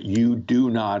drugs that you do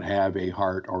not have a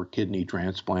heart or kidney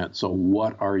transplant, so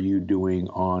what are you doing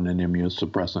on an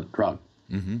immunosuppressant drug?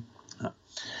 Mm-hmm.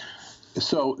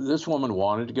 So this woman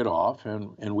wanted to get off,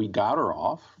 and we got her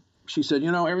off. She said,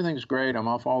 everything's great. I'm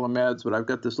off all the meds, but I've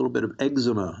got this little bit of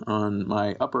eczema on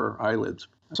my upper eyelids.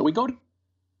 So we go to,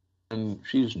 and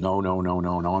she's, no,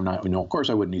 I'm not, of course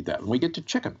I wouldn't eat that. And we get to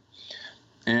chicken.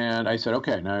 And I said,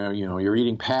 okay, now, you're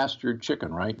eating pastured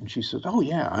chicken, right? And she says, oh,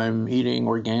 yeah, I'm eating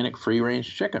organic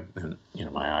free-range chicken. And,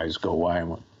 my eyes go wide. I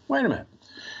went, wait a minute.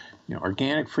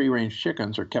 Organic free-range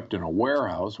chickens are kept in a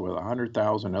warehouse with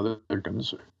 100,000 other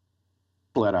chickens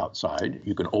let outside.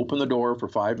 You can open the door for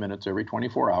 5 minutes every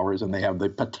 24 hours, and they have the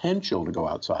potential to go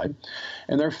outside,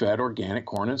 and they're fed organic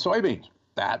corn and soybeans.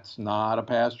 That's not a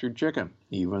pastured chicken,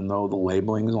 even though the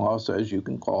labeling law says you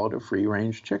can call it a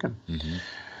free-range chicken.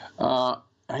 Mm-hmm.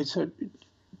 I said,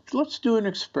 let's do an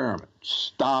experiment.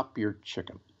 Stop your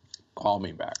chicken. Call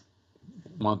me back.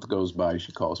 A month goes by,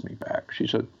 she calls me back. She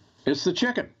said, it's the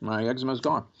chicken. My eczema's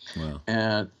gone. Wow.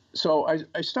 And so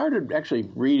I started actually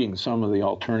reading some of the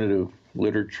alternative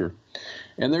literature.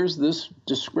 And there's this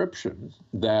description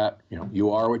that,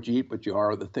 you are what you eat, but you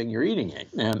are the thing you're eating.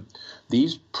 And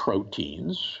these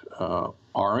proteins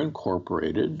are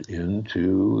incorporated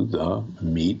into the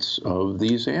meats of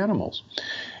these animals.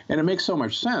 And it makes so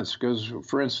much sense because,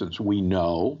 for instance, we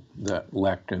know that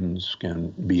lectins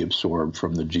can be absorbed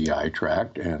from the GI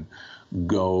tract and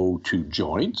go to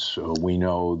joints. So we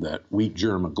know that wheat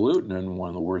germ agglutinin, one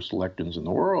of the worst lectins in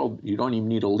the world, you don't even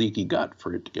need a leaky gut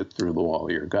for it to get through the wall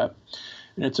of your gut.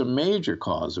 And it's a major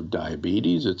cause of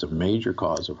diabetes. It's a major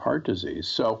cause of heart disease.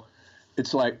 So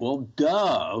it's like, well,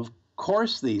 duh, of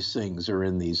course these things are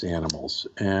in these animals.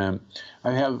 And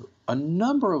I have a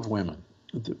number of women,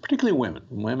 particularly women.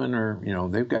 Women are,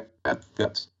 they've got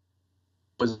guts.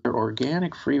 Was their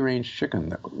organic free-range chicken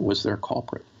that was their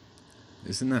culprit.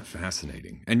 Isn't that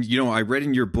fascinating? And, I read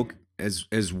in your book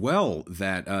as well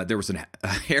that there was a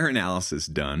hair analysis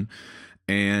done.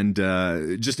 And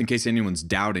just in case anyone's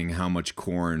doubting how much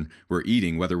corn we're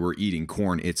eating, whether we're eating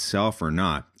corn itself or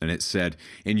not, and it said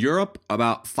in Europe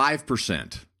about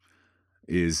 5%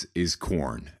 is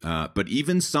corn. But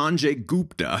even Sanjay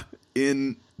Gupta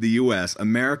in the U.S.,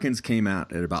 Americans came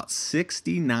out at about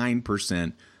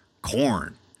 69%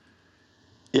 corn.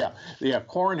 Yeah.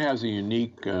 Corn has a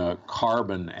unique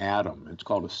carbon atom. It's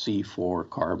called a C4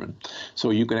 carbon. So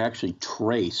you can actually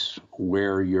trace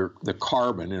where the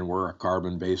carbon, and we're a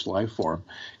carbon-based life form,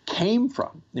 came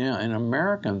from. Yeah, and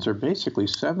Americans are basically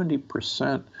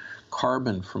 70%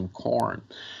 carbon from corn.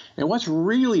 And what's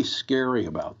really scary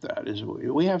about that is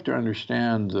we have to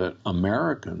understand that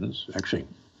Americans, actually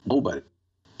nobody,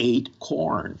 ate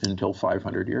corn until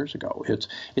 500 years ago.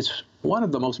 It's one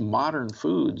of the most modern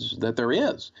foods that there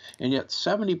is, and yet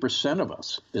 70% of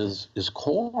us is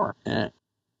corn. And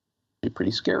it's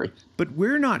pretty scary. But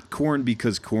we're not corn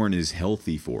because corn is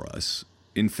healthy for us.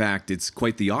 In fact, it's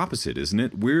quite the opposite, isn't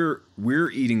it? We're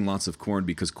eating lots of corn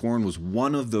because corn was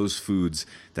one of those foods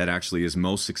that actually is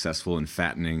most successful in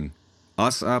fattening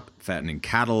us up, fattening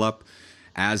cattle up,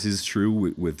 as is true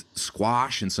with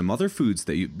squash and some other foods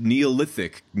that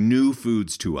Neolithic new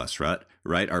foods to us,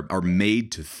 right, are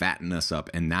made to fatten us up,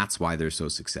 and that's why they're so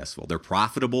successful. They're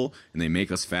profitable, and they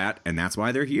make us fat, and that's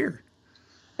why they're here.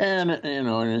 And, and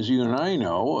as you and I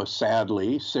know,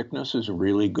 sadly, sickness is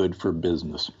really good for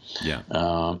business. Yeah.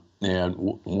 And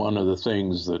one of the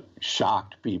things that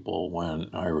shocked people when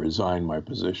I resigned my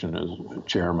position as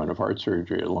chairman of heart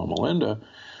surgery at Loma Linda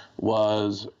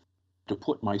was to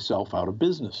put myself out of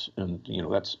business. And,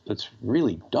 that's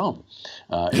really dumb.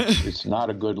 It's not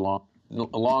a good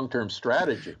long-term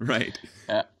strategy. Right.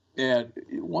 And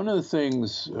one of the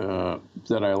things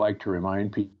that I like to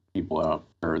remind people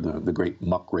are the great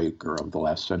muckraker of the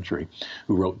last century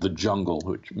who wrote The Jungle,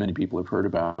 which many people have heard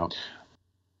about.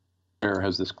 There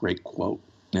has this great quote,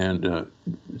 and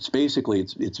it's basically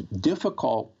it's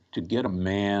difficult to get a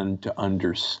man to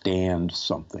understand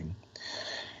something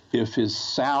if his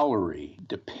salary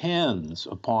depends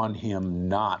upon him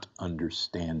not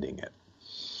understanding it.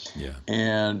 Yeah.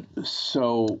 And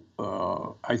so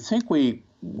I think we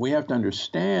have to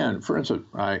understand. For instance,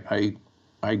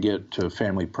 I get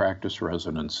family practice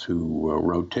residents who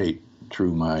rotate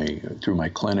through my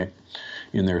clinic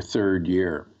in their third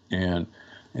year, and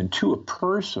to a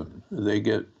person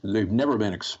they've never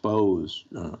been exposed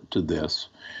to this.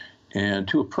 And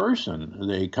to a person,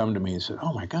 they come to me and say,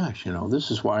 "Oh my gosh, this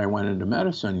is why I went into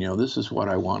medicine. This is what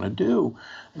I want to do.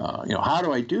 How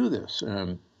do I do this?"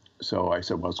 So I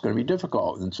said, "Well, it's going to be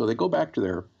difficult." And so they go back to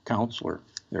their counselor,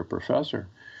 their professor,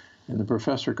 and the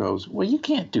professor goes, "Well, you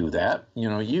can't do that.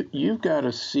 You've got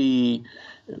to see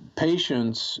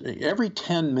patients every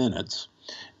 10 minutes.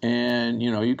 And,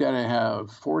 you've got to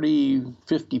have 40,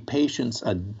 50 patients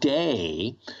a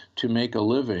day to make a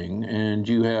living, and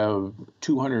you have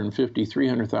 $250,000,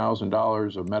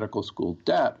 $300,000 of medical school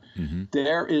debt. Mm-hmm.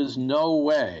 There is no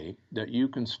way that you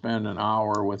can spend an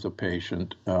hour with a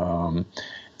patient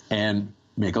and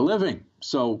make a living.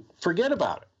 So forget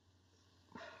about it."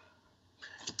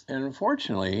 And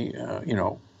unfortunately,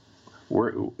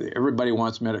 everybody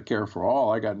wants Medicare for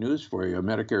all. I got news for you.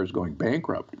 Medicare is going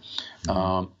bankrupt.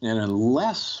 Mm-hmm. And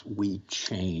unless we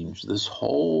change this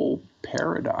whole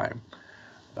paradigm,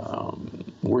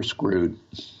 we're screwed.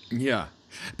 Yeah.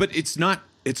 But it's not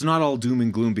all doom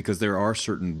and gloom, because there are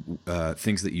certain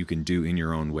things that you can do in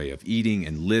your own way of eating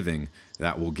and living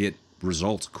that will get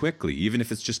results quickly, even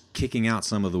if it's just kicking out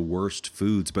some of the worst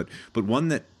foods. But one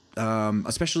that,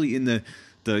 especially in the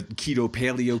keto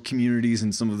paleo communities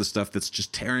and some of the stuff that's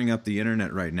just tearing up the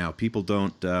internet right now, people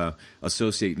don't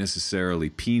associate necessarily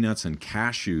peanuts and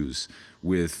cashews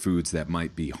with foods that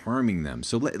might be harming them.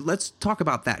 So let's talk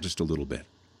about that just a little bit.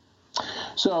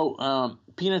 So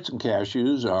peanuts and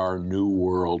cashews are New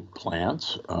World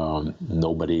plants.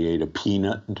 Nobody ate a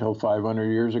peanut until 500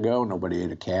 years ago. Nobody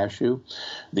ate a cashew.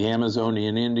 The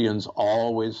Amazonian Indians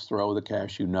always throw the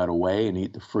cashew nut away and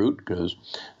eat the fruit because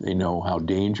they know how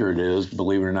dangerous it is.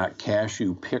 Believe it or not,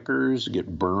 cashew pickers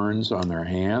get burns on their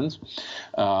hands.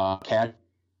 Cashew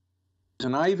is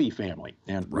an ivy family,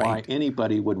 and right. Why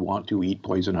anybody would want to eat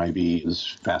poison ivy is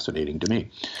fascinating to me.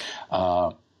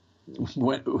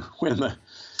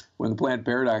 When the plant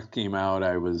paradox came out,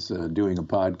 I was doing a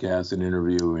podcast, an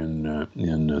interview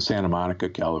in Santa Monica,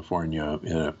 California,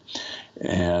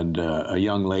 and a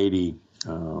young lady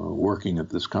working at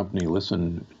this company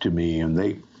listened to me, and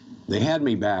they had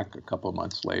me back a couple of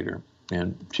months later,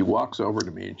 and she walks over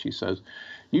to me and she says,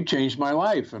 "You changed my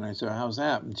life." And I said, "How's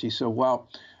that?" And she said, "Well,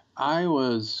 I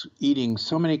was eating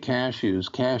so many cashews,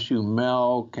 cashew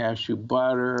milk, cashew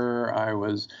butter.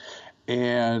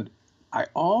 And I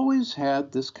always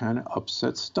had this kind of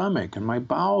upset stomach, and my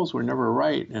bowels were never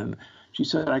right." And she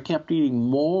said, "I kept eating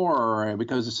more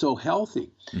because it's so healthy.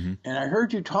 Mm-hmm. And I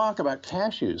heard you talk about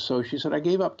cashews." So she said, "I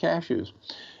gave up cashews."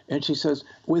 And she says,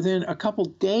 within a couple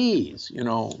days,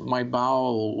 my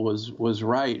bowel was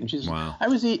right. And she says, "Wow. I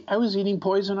was eating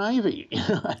poison ivy."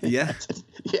 Yeah.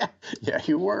 Yeah,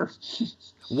 you were.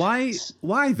 Why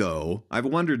though? I've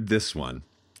wondered this one.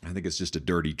 I think it's just a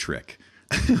dirty trick.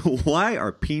 Why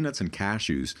are peanuts and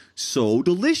cashews so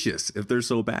delicious if they're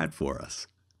so bad for us?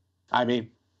 I mean,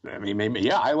 maybe,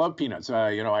 yeah, I love peanuts.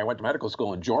 I went to medical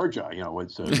school in Georgia.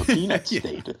 It's a peanut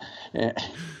state,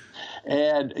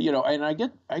 and I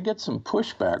get some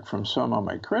pushback from some of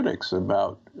my critics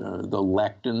about the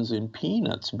lectins in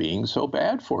peanuts being so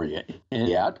bad for you, and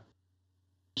yet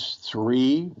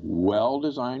 3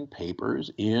 well-designed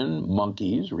papers in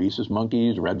monkeys, rhesus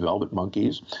monkeys, red velvet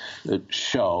monkeys, that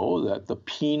show that the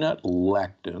peanut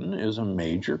lectin is a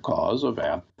major cause of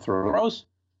atherosclerosis.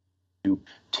 You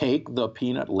take the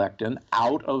peanut lectin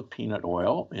out of peanut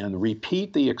oil and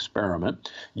repeat the experiment,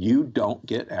 you don't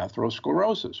get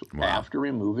atherosclerosis after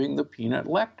removing the peanut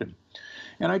lectin.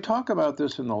 And I talk about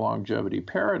this in the longevity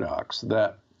paradox,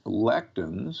 that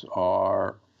lectins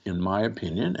are, in my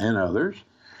opinion and others,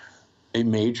 a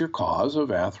major cause of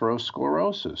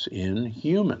atherosclerosis in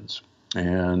humans.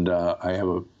 And I have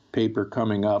a paper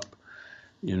coming up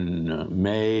in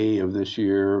May of this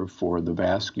year for the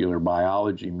vascular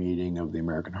biology meeting of the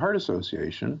American Heart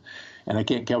Association. And I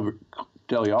can't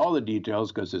tell you all the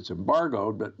details because it's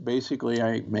embargoed, but basically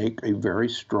I make a very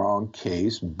strong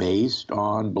case based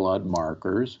on blood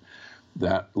markers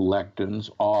that lectins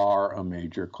are a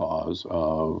major cause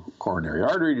of coronary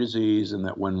artery disease, and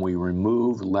that when we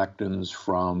remove lectins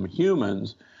from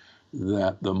humans,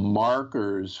 that the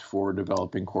markers for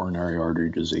developing coronary artery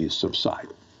disease subside.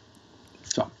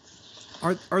 So,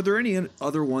 are there any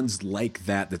other ones like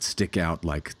that stick out,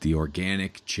 like the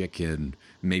organic chicken,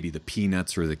 maybe the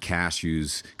peanuts or the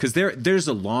cashews? Because there's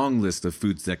a long list of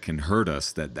foods that can hurt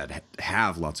us that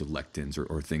have lots of lectins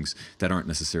or things that aren't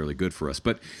necessarily good for us.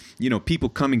 But, people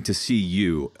coming to see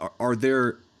you, are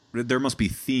there must be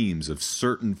themes of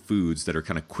certain foods that are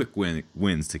kind of quick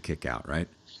wins to kick out, right?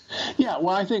 Yeah,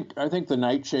 well, I think the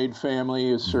nightshade family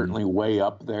is certainly way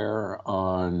up there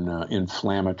on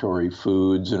inflammatory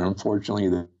foods, and unfortunately,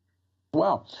 they're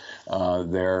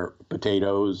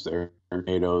potatoes,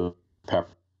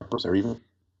 peppers, or even,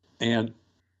 and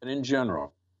in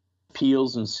general,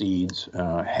 peels and seeds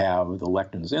have the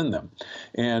lectins in them.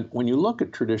 And when you look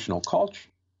at traditional culture,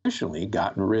 traditionally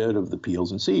gotten rid of the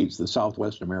peels and seeds. The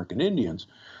Southwest American Indians,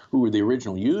 who were the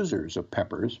original users of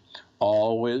peppers,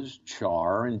 always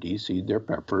char and de-seed their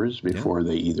peppers before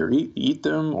they either eat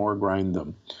them or grind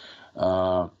them.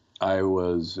 I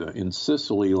was in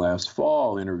Sicily last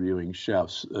fall interviewing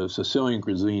chefs. Sicilian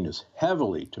cuisine is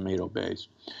heavily tomato-based.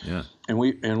 Yeah. And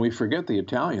we forget the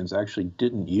Italians actually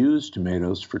didn't use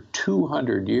tomatoes for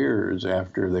 200 years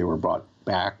after they were brought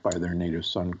back by their native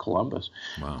son Columbus,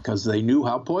 because they knew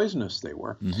how poisonous they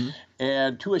were.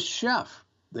 And to a chef,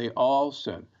 they all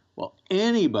said, well,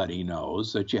 anybody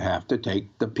knows that you have to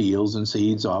take the peels and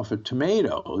seeds off of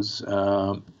tomatoes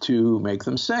to make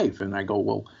them safe. And I go,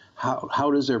 well, how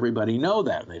does everybody know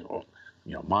that? And they go,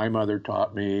 my mother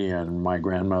taught me, and my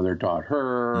grandmother taught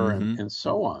her, and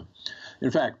so on.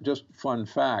 In fact, just fun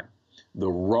fact,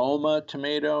 the Roma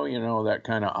tomato, that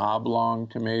kind of oblong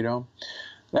tomato,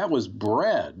 that was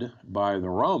bred by the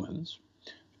Romans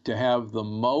to have the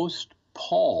most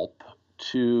pulp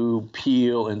to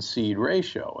peel and seed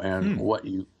ratio. And what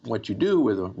you do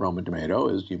with a Roman tomato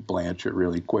is you blanch it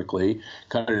really quickly,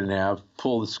 cut it in half,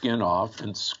 pull the skin off,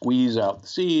 and squeeze out the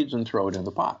seeds and throw it in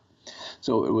the pot.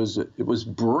 So it was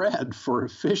bred for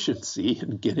efficiency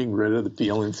and getting rid of the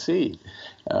peel and seed.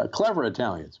 Clever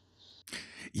Italians.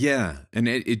 Yeah, and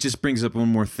it just brings up one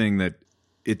more thing that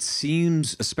it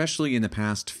seems, especially in the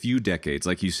past few decades,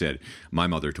 like you said, my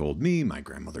mother told me, my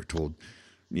grandmother told,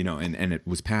 and it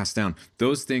was passed down.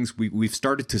 Those things, we've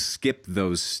started to skip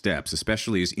those steps,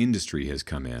 especially as industry has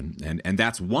come in. And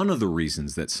that's one of the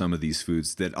reasons that some of these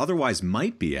foods that otherwise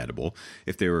might be edible,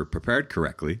 if they were prepared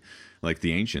correctly, like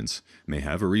the ancients may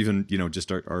have, or even,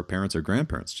 just our parents' or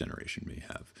grandparents' generation may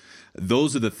have.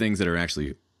 Those are the things that are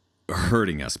actually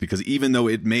hurting us, because even though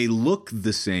it may look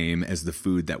the same as the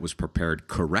food that was prepared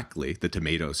correctly, the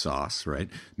tomato sauce, right,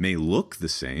 may look the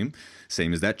same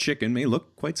as that chicken, may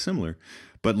look quite similar,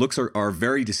 but looks are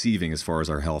very deceiving as far as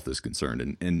our health is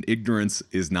concerned, and ignorance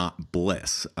is not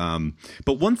bliss.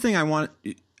 But one thing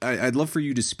I'd love for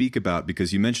you to speak about,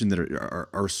 because you mentioned that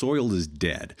our soil is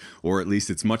dead, or at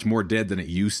least it's much more dead than it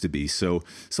used to be. So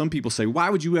some people say, why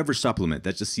would you ever supplement?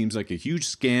 That just seems like a huge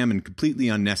scam and completely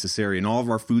unnecessary, and all of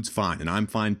our food's fine, and I'm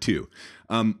fine too.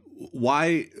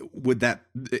 Why would that?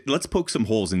 Let's poke some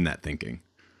holes in that thinking.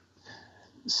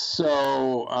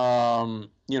 So,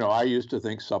 I used to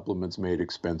think supplements made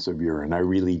expensive urine. I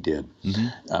really did.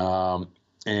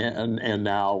 And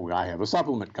now I have a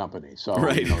supplement company. So,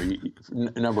 right.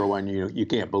 Number one, you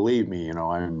can't believe me.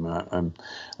 I'm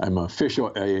a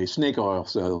snake oil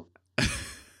salesman.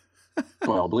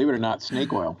 Well, believe it or not,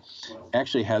 snake oil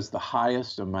actually has the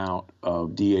highest amount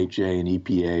of DHA and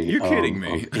EPA. You're kidding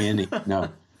me. No.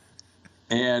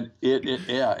 And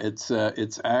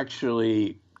it's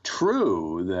actually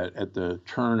true that at the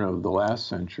turn of the last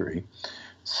century,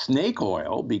 snake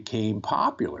oil became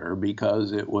popular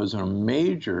because it was a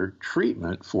major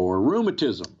treatment for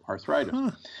rheumatism,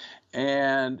 arthritis.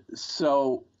 And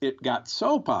so it got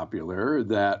so popular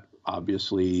that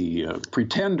obviously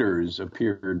pretenders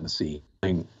appeared in the scene,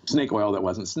 snake oil that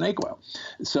wasn't snake oil.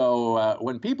 So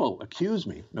when people accuse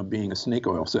me of being a snake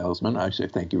oil salesman, I say,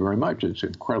 thank you very much. It's an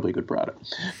incredibly good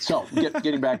product. So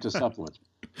getting back to supplements.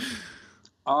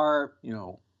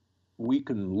 We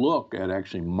can look at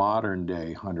actually modern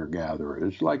day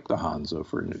hunter-gatherers like the Hansa,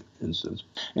 for instance,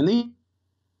 and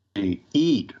they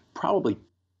eat probably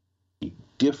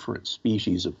different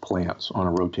species of plants on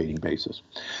a rotating basis.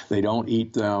 They don't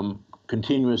eat them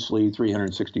continuously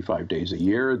 365 days a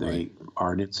year. They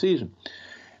aren't in season.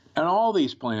 And all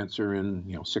these plants are in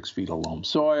 6 feet of loam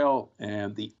soil,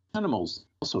 and the animals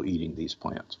also eating these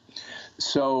plants.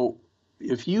 So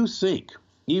if you think,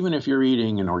 even if you're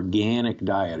eating an organic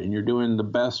diet and you're doing the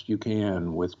best you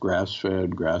can with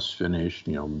grass-fed, grass-finished,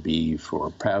 beef or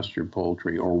pastured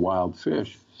poultry or wild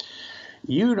fish,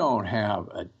 you don't have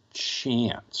a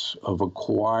chance of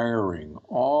acquiring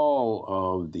all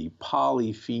of the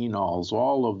polyphenols,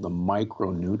 all of the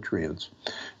micronutrients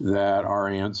that our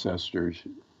ancestors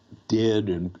did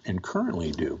and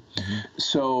currently do.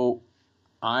 So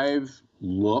I've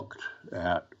looked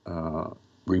at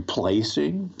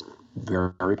replacing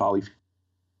very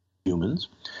polyhumans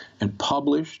and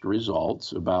published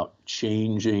results about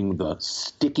changing the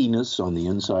stickiness on the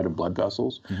inside of blood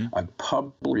vessels. I've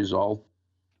published results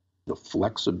the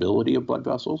flexibility of blood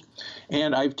vessels,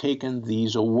 and I've taken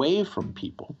these away from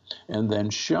people and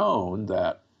then shown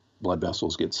that blood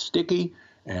vessels get sticky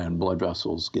and blood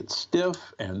vessels get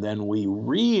stiff, and then we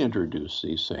reintroduce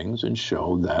these things and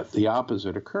show that the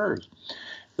opposite occurs.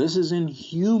 This is in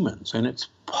humans, and it's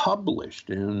published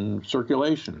in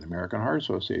Circulation, the American Heart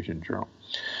Association journal.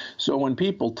 So when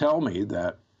people tell me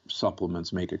that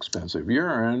supplements make expensive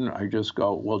urine, I just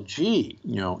go, well, gee,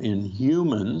 in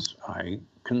humans, I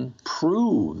can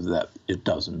prove that it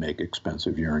doesn't make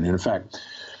expensive urine. And in fact,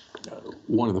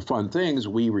 one of the fun things,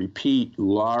 we repeat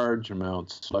large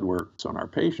amounts of blood works on our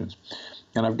patients.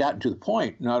 And I've gotten to the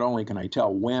point, not only can I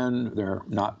tell when they're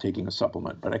not taking a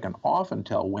supplement, but I can often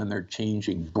tell when they're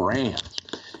changing brands.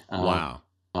 Wow.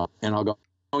 And I'll go,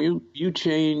 oh, you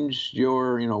changed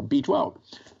your, B12.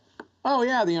 Oh,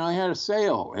 yeah, I had a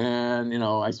sale, and,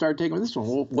 I started taking this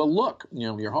one. Well, look,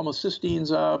 your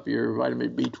homocysteine's up, your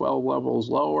vitamin B12 level's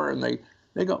lower, and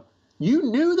they go, you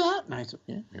knew that? And I said,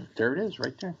 yeah, there it is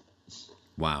right there.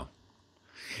 Wow.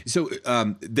 So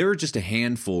there are just a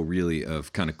handful, really,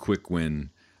 of kind of quick win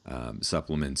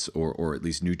supplements or at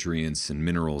least nutrients and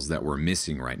minerals that we're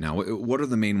missing right now. What are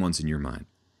the main ones in your mind?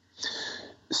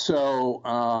 So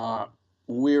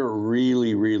we're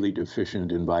really, really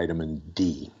deficient in vitamin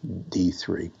D,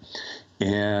 D3.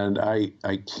 And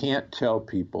I can't tell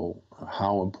people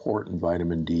how important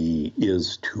vitamin D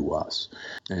is to us.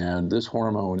 And this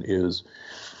hormone is,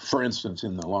 for instance,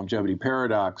 in the longevity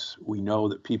paradox, we know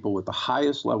that people with the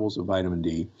highest levels of vitamin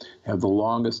D have the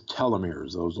longest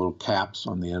telomeres, those little caps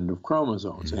on the end of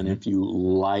chromosomes. And if you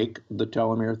like the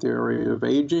telomere theory of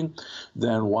aging,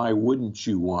 then why wouldn't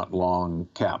you want long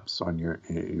caps on your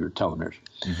telomeres?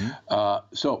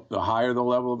 So the higher the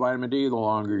level of vitamin D, the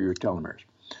longer your telomeres.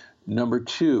 Number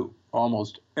two,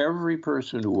 almost every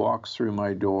person who walks through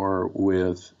my door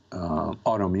with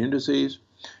autoimmune disease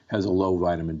has a low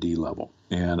vitamin D level.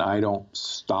 And I don't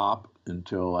stop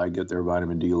until I get their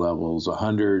vitamin D levels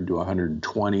 100 to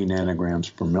 120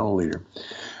 nanograms per milliliter.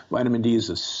 Vitamin D is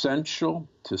essential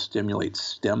to stimulate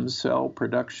stem cell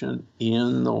production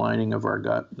in the lining of our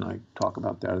gut, and I talk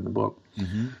about that in the book.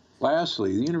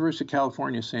 Lastly, the University of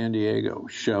California, San Diego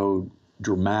showed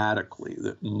dramatically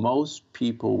that most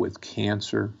people with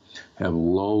cancer have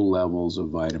low levels of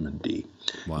vitamin D.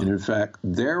 Wow. And in fact,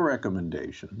 their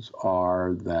recommendations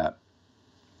are that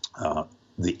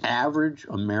the average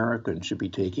American should be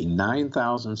taking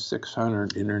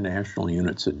 9,600 international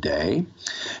units a day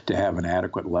to have an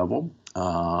adequate level.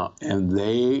 And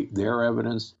their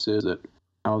evidence is that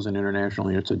 1,000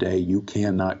 international units a day, you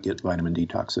cannot get vitamin D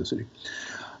toxicity.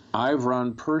 I've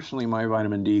run personally my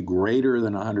vitamin D greater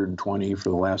than 120 for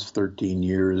the last 13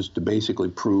 years to basically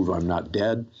prove I'm not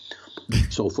dead.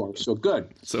 So far, so good.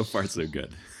 So far, so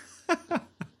good.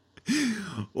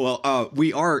 Well,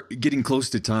 we are getting close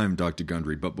to time, Dr.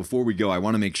 Gundry, but before we go, I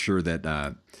want to make sure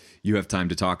that you have time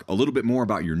to talk a little bit more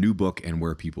about your new book and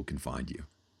where people can find you.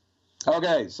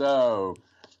 Okay, so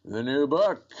the new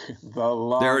book, The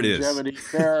Longevity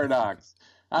Paradox,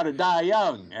 How to Die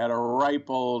Young at a Ripe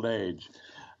Old Age.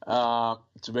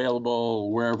 It's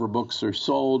available wherever books are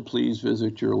sold. Please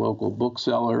visit your local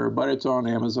bookseller, but it's on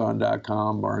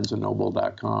Amazon.com,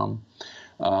 BarnesandNoble.com.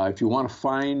 If you want to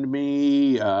find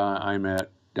me, I'm at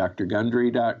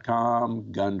drgundry.com,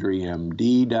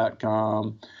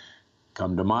 gundrymd.com.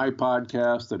 Come to my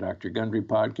podcast, the Dr. Gundry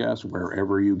Podcast,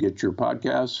 wherever you get your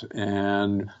podcasts.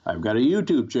 And I've got a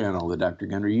YouTube channel, the Dr.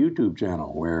 Gundry YouTube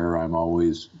channel, where I'm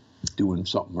always doing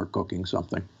something or cooking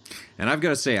something. And I've got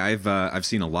to say, I've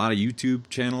seen a lot of YouTube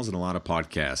channels and a lot of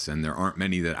podcasts, and there aren't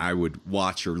many that I would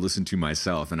watch or listen to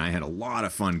myself. And I had a lot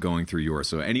of fun going through yours.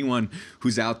 So anyone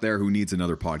who's out there who needs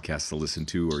another podcast to listen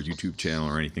to or YouTube channel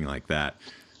or anything like that,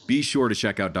 be sure to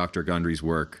check out Dr. Gundry's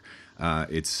work.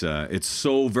 It's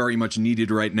so very much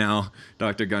needed right now.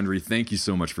 Dr. Gundry, thank you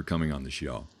so much for coming on the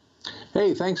show.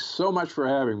 Hey, thanks so much for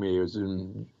having me. It's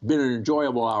been an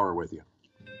enjoyable hour with you.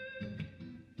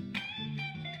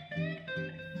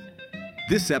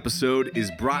 This episode is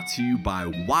brought to you by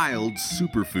Wild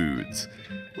Superfoods.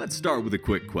 Let's start with a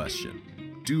quick question.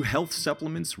 Do health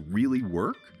supplements really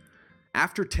work?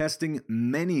 After testing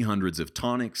many hundreds of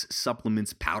tonics,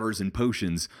 supplements, powders, and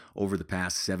potions over the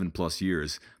past 7+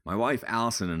 years, my wife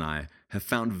Allison and I have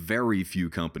found very few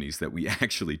companies that we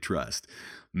actually trust.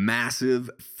 Massive,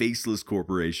 faceless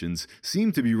corporations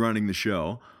seem to be running the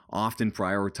show, often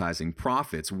prioritizing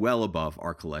profits well above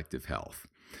our collective health.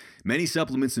 Many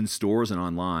supplements in stores and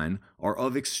online are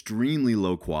of extremely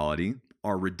low quality,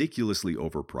 are ridiculously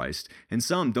overpriced, and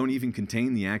some don't even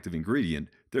contain the active ingredient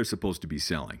they're supposed to be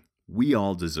selling. We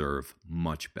all deserve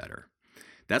much better.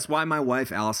 That's why my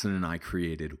wife Allison and I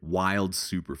created Wild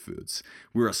Superfoods.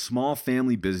 We're a small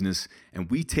family business, and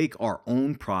we take our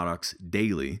own products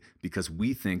daily because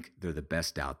we think they're the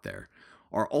best out there.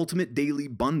 Our Ultimate Daily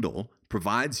Bundle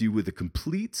provides you with a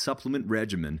complete supplement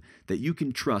regimen that you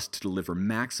can trust to deliver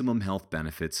maximum health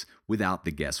benefits without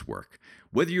the guesswork.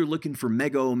 Whether you're looking for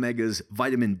Mega Omegas,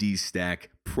 Vitamin D Stack,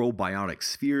 Probiotic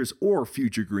Spheres, or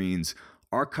Future Greens,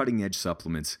 our cutting-edge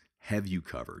supplements have you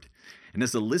covered. And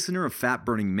as a listener of Fat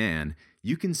Burning Man,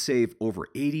 you can save over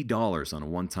 $80 on a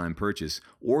one-time purchase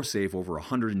or save over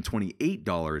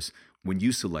 $128 when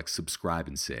you select Subscribe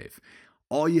and Save.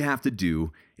 All you have to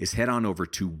do is head on over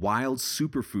to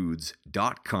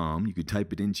wildsuperfoods.com. You can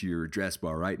type it into your address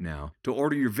bar right now to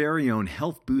order your very own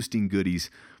health-boosting goodies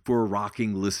for a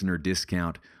rocking listener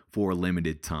discount for a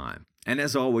limited time. And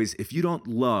as always, if you don't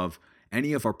love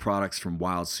any of our products from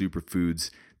Wild Superfoods,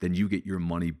 then you get your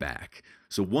money back.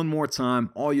 So one more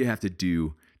time, all you have to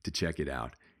do to check it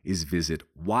out is visit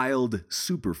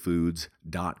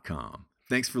wildsuperfoods.com.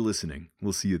 Thanks for listening.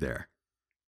 We'll see you there.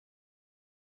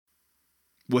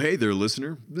 Well, hey there,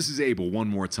 listener. This is Abel one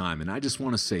more time, and I just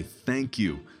want to say thank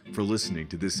you for listening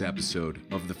to this episode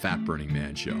of the Fat Burning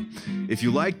Man Show. If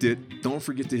you liked it, don't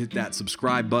forget to hit that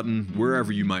subscribe button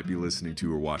wherever you might be listening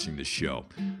to or watching this show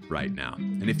right now.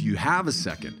 And if you have a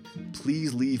second,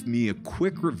 please leave me a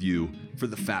quick review for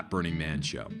the Fat Burning Man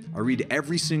Show. I read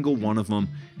every single one of them,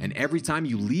 and every time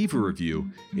you leave a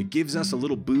review, it gives us a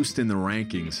little boost in the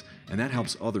rankings, and that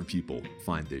helps other people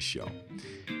find this show.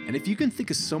 And if you can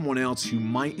think of someone else who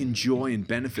might enjoy and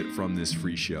benefit from this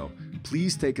free show,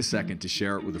 please take a second to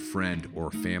share it with a friend or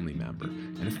a family member.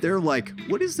 And if they're like,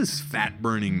 what is this Fat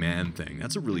Burning Man thing?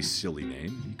 That's a really silly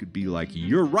name. You could be like,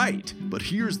 you're right, but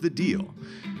here's the deal.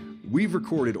 We've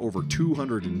recorded over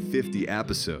 250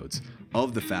 episodes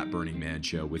of the Fat Burning Man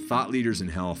Show with thought leaders in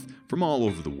health from all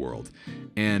over the world.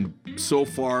 And so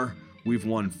far, we've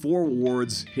won 4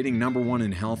 awards, hitting #1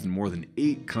 in health in more than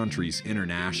 8 countries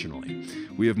internationally.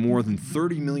 We have more than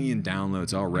 30 million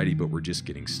downloads already, but we're just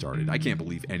getting started. I can't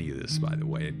believe any of this, by the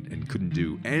way, and couldn't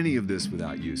do any of this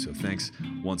without you, so thanks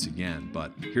once again.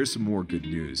 But here's some more good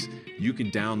news. You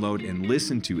can download and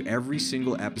listen to every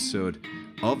single episode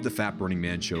of the Fat Burning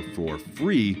Man Show for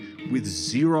free with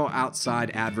 0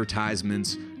 outside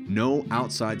advertisements, no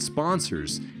outside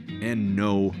sponsors, and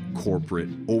no corporate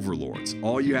overlords.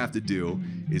 All you have to do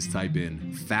is type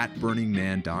in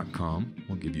fatburningman.com.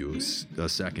 We'll give you a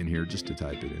second here just to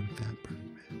type it in,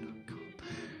 fatburningman.com.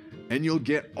 And you'll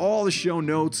get all the show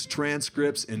notes,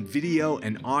 transcripts, and video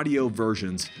and audio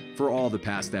versions for all the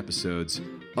past episodes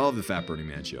of the Fat Burning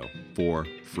Man Show for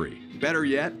free. Better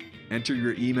yet, enter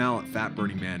your email at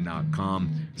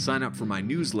fatburningman.com, sign up for my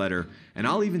newsletter, and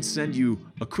I'll even send you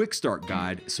a quick start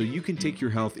guide so you can take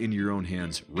your health into your own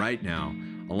hands right now,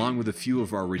 along with a few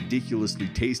of our ridiculously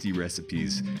tasty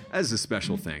recipes as a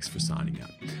special thanks for signing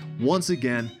up. Once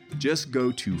again, just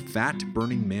go to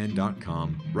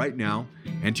fatburningman.com right now,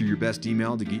 enter your best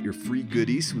email to get your free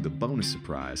goodies with a bonus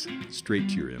surprise straight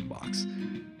to your inbox.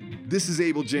 This is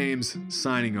Abel James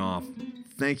signing off.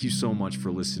 Thank you so much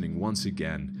for listening once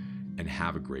again, and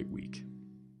have a great week.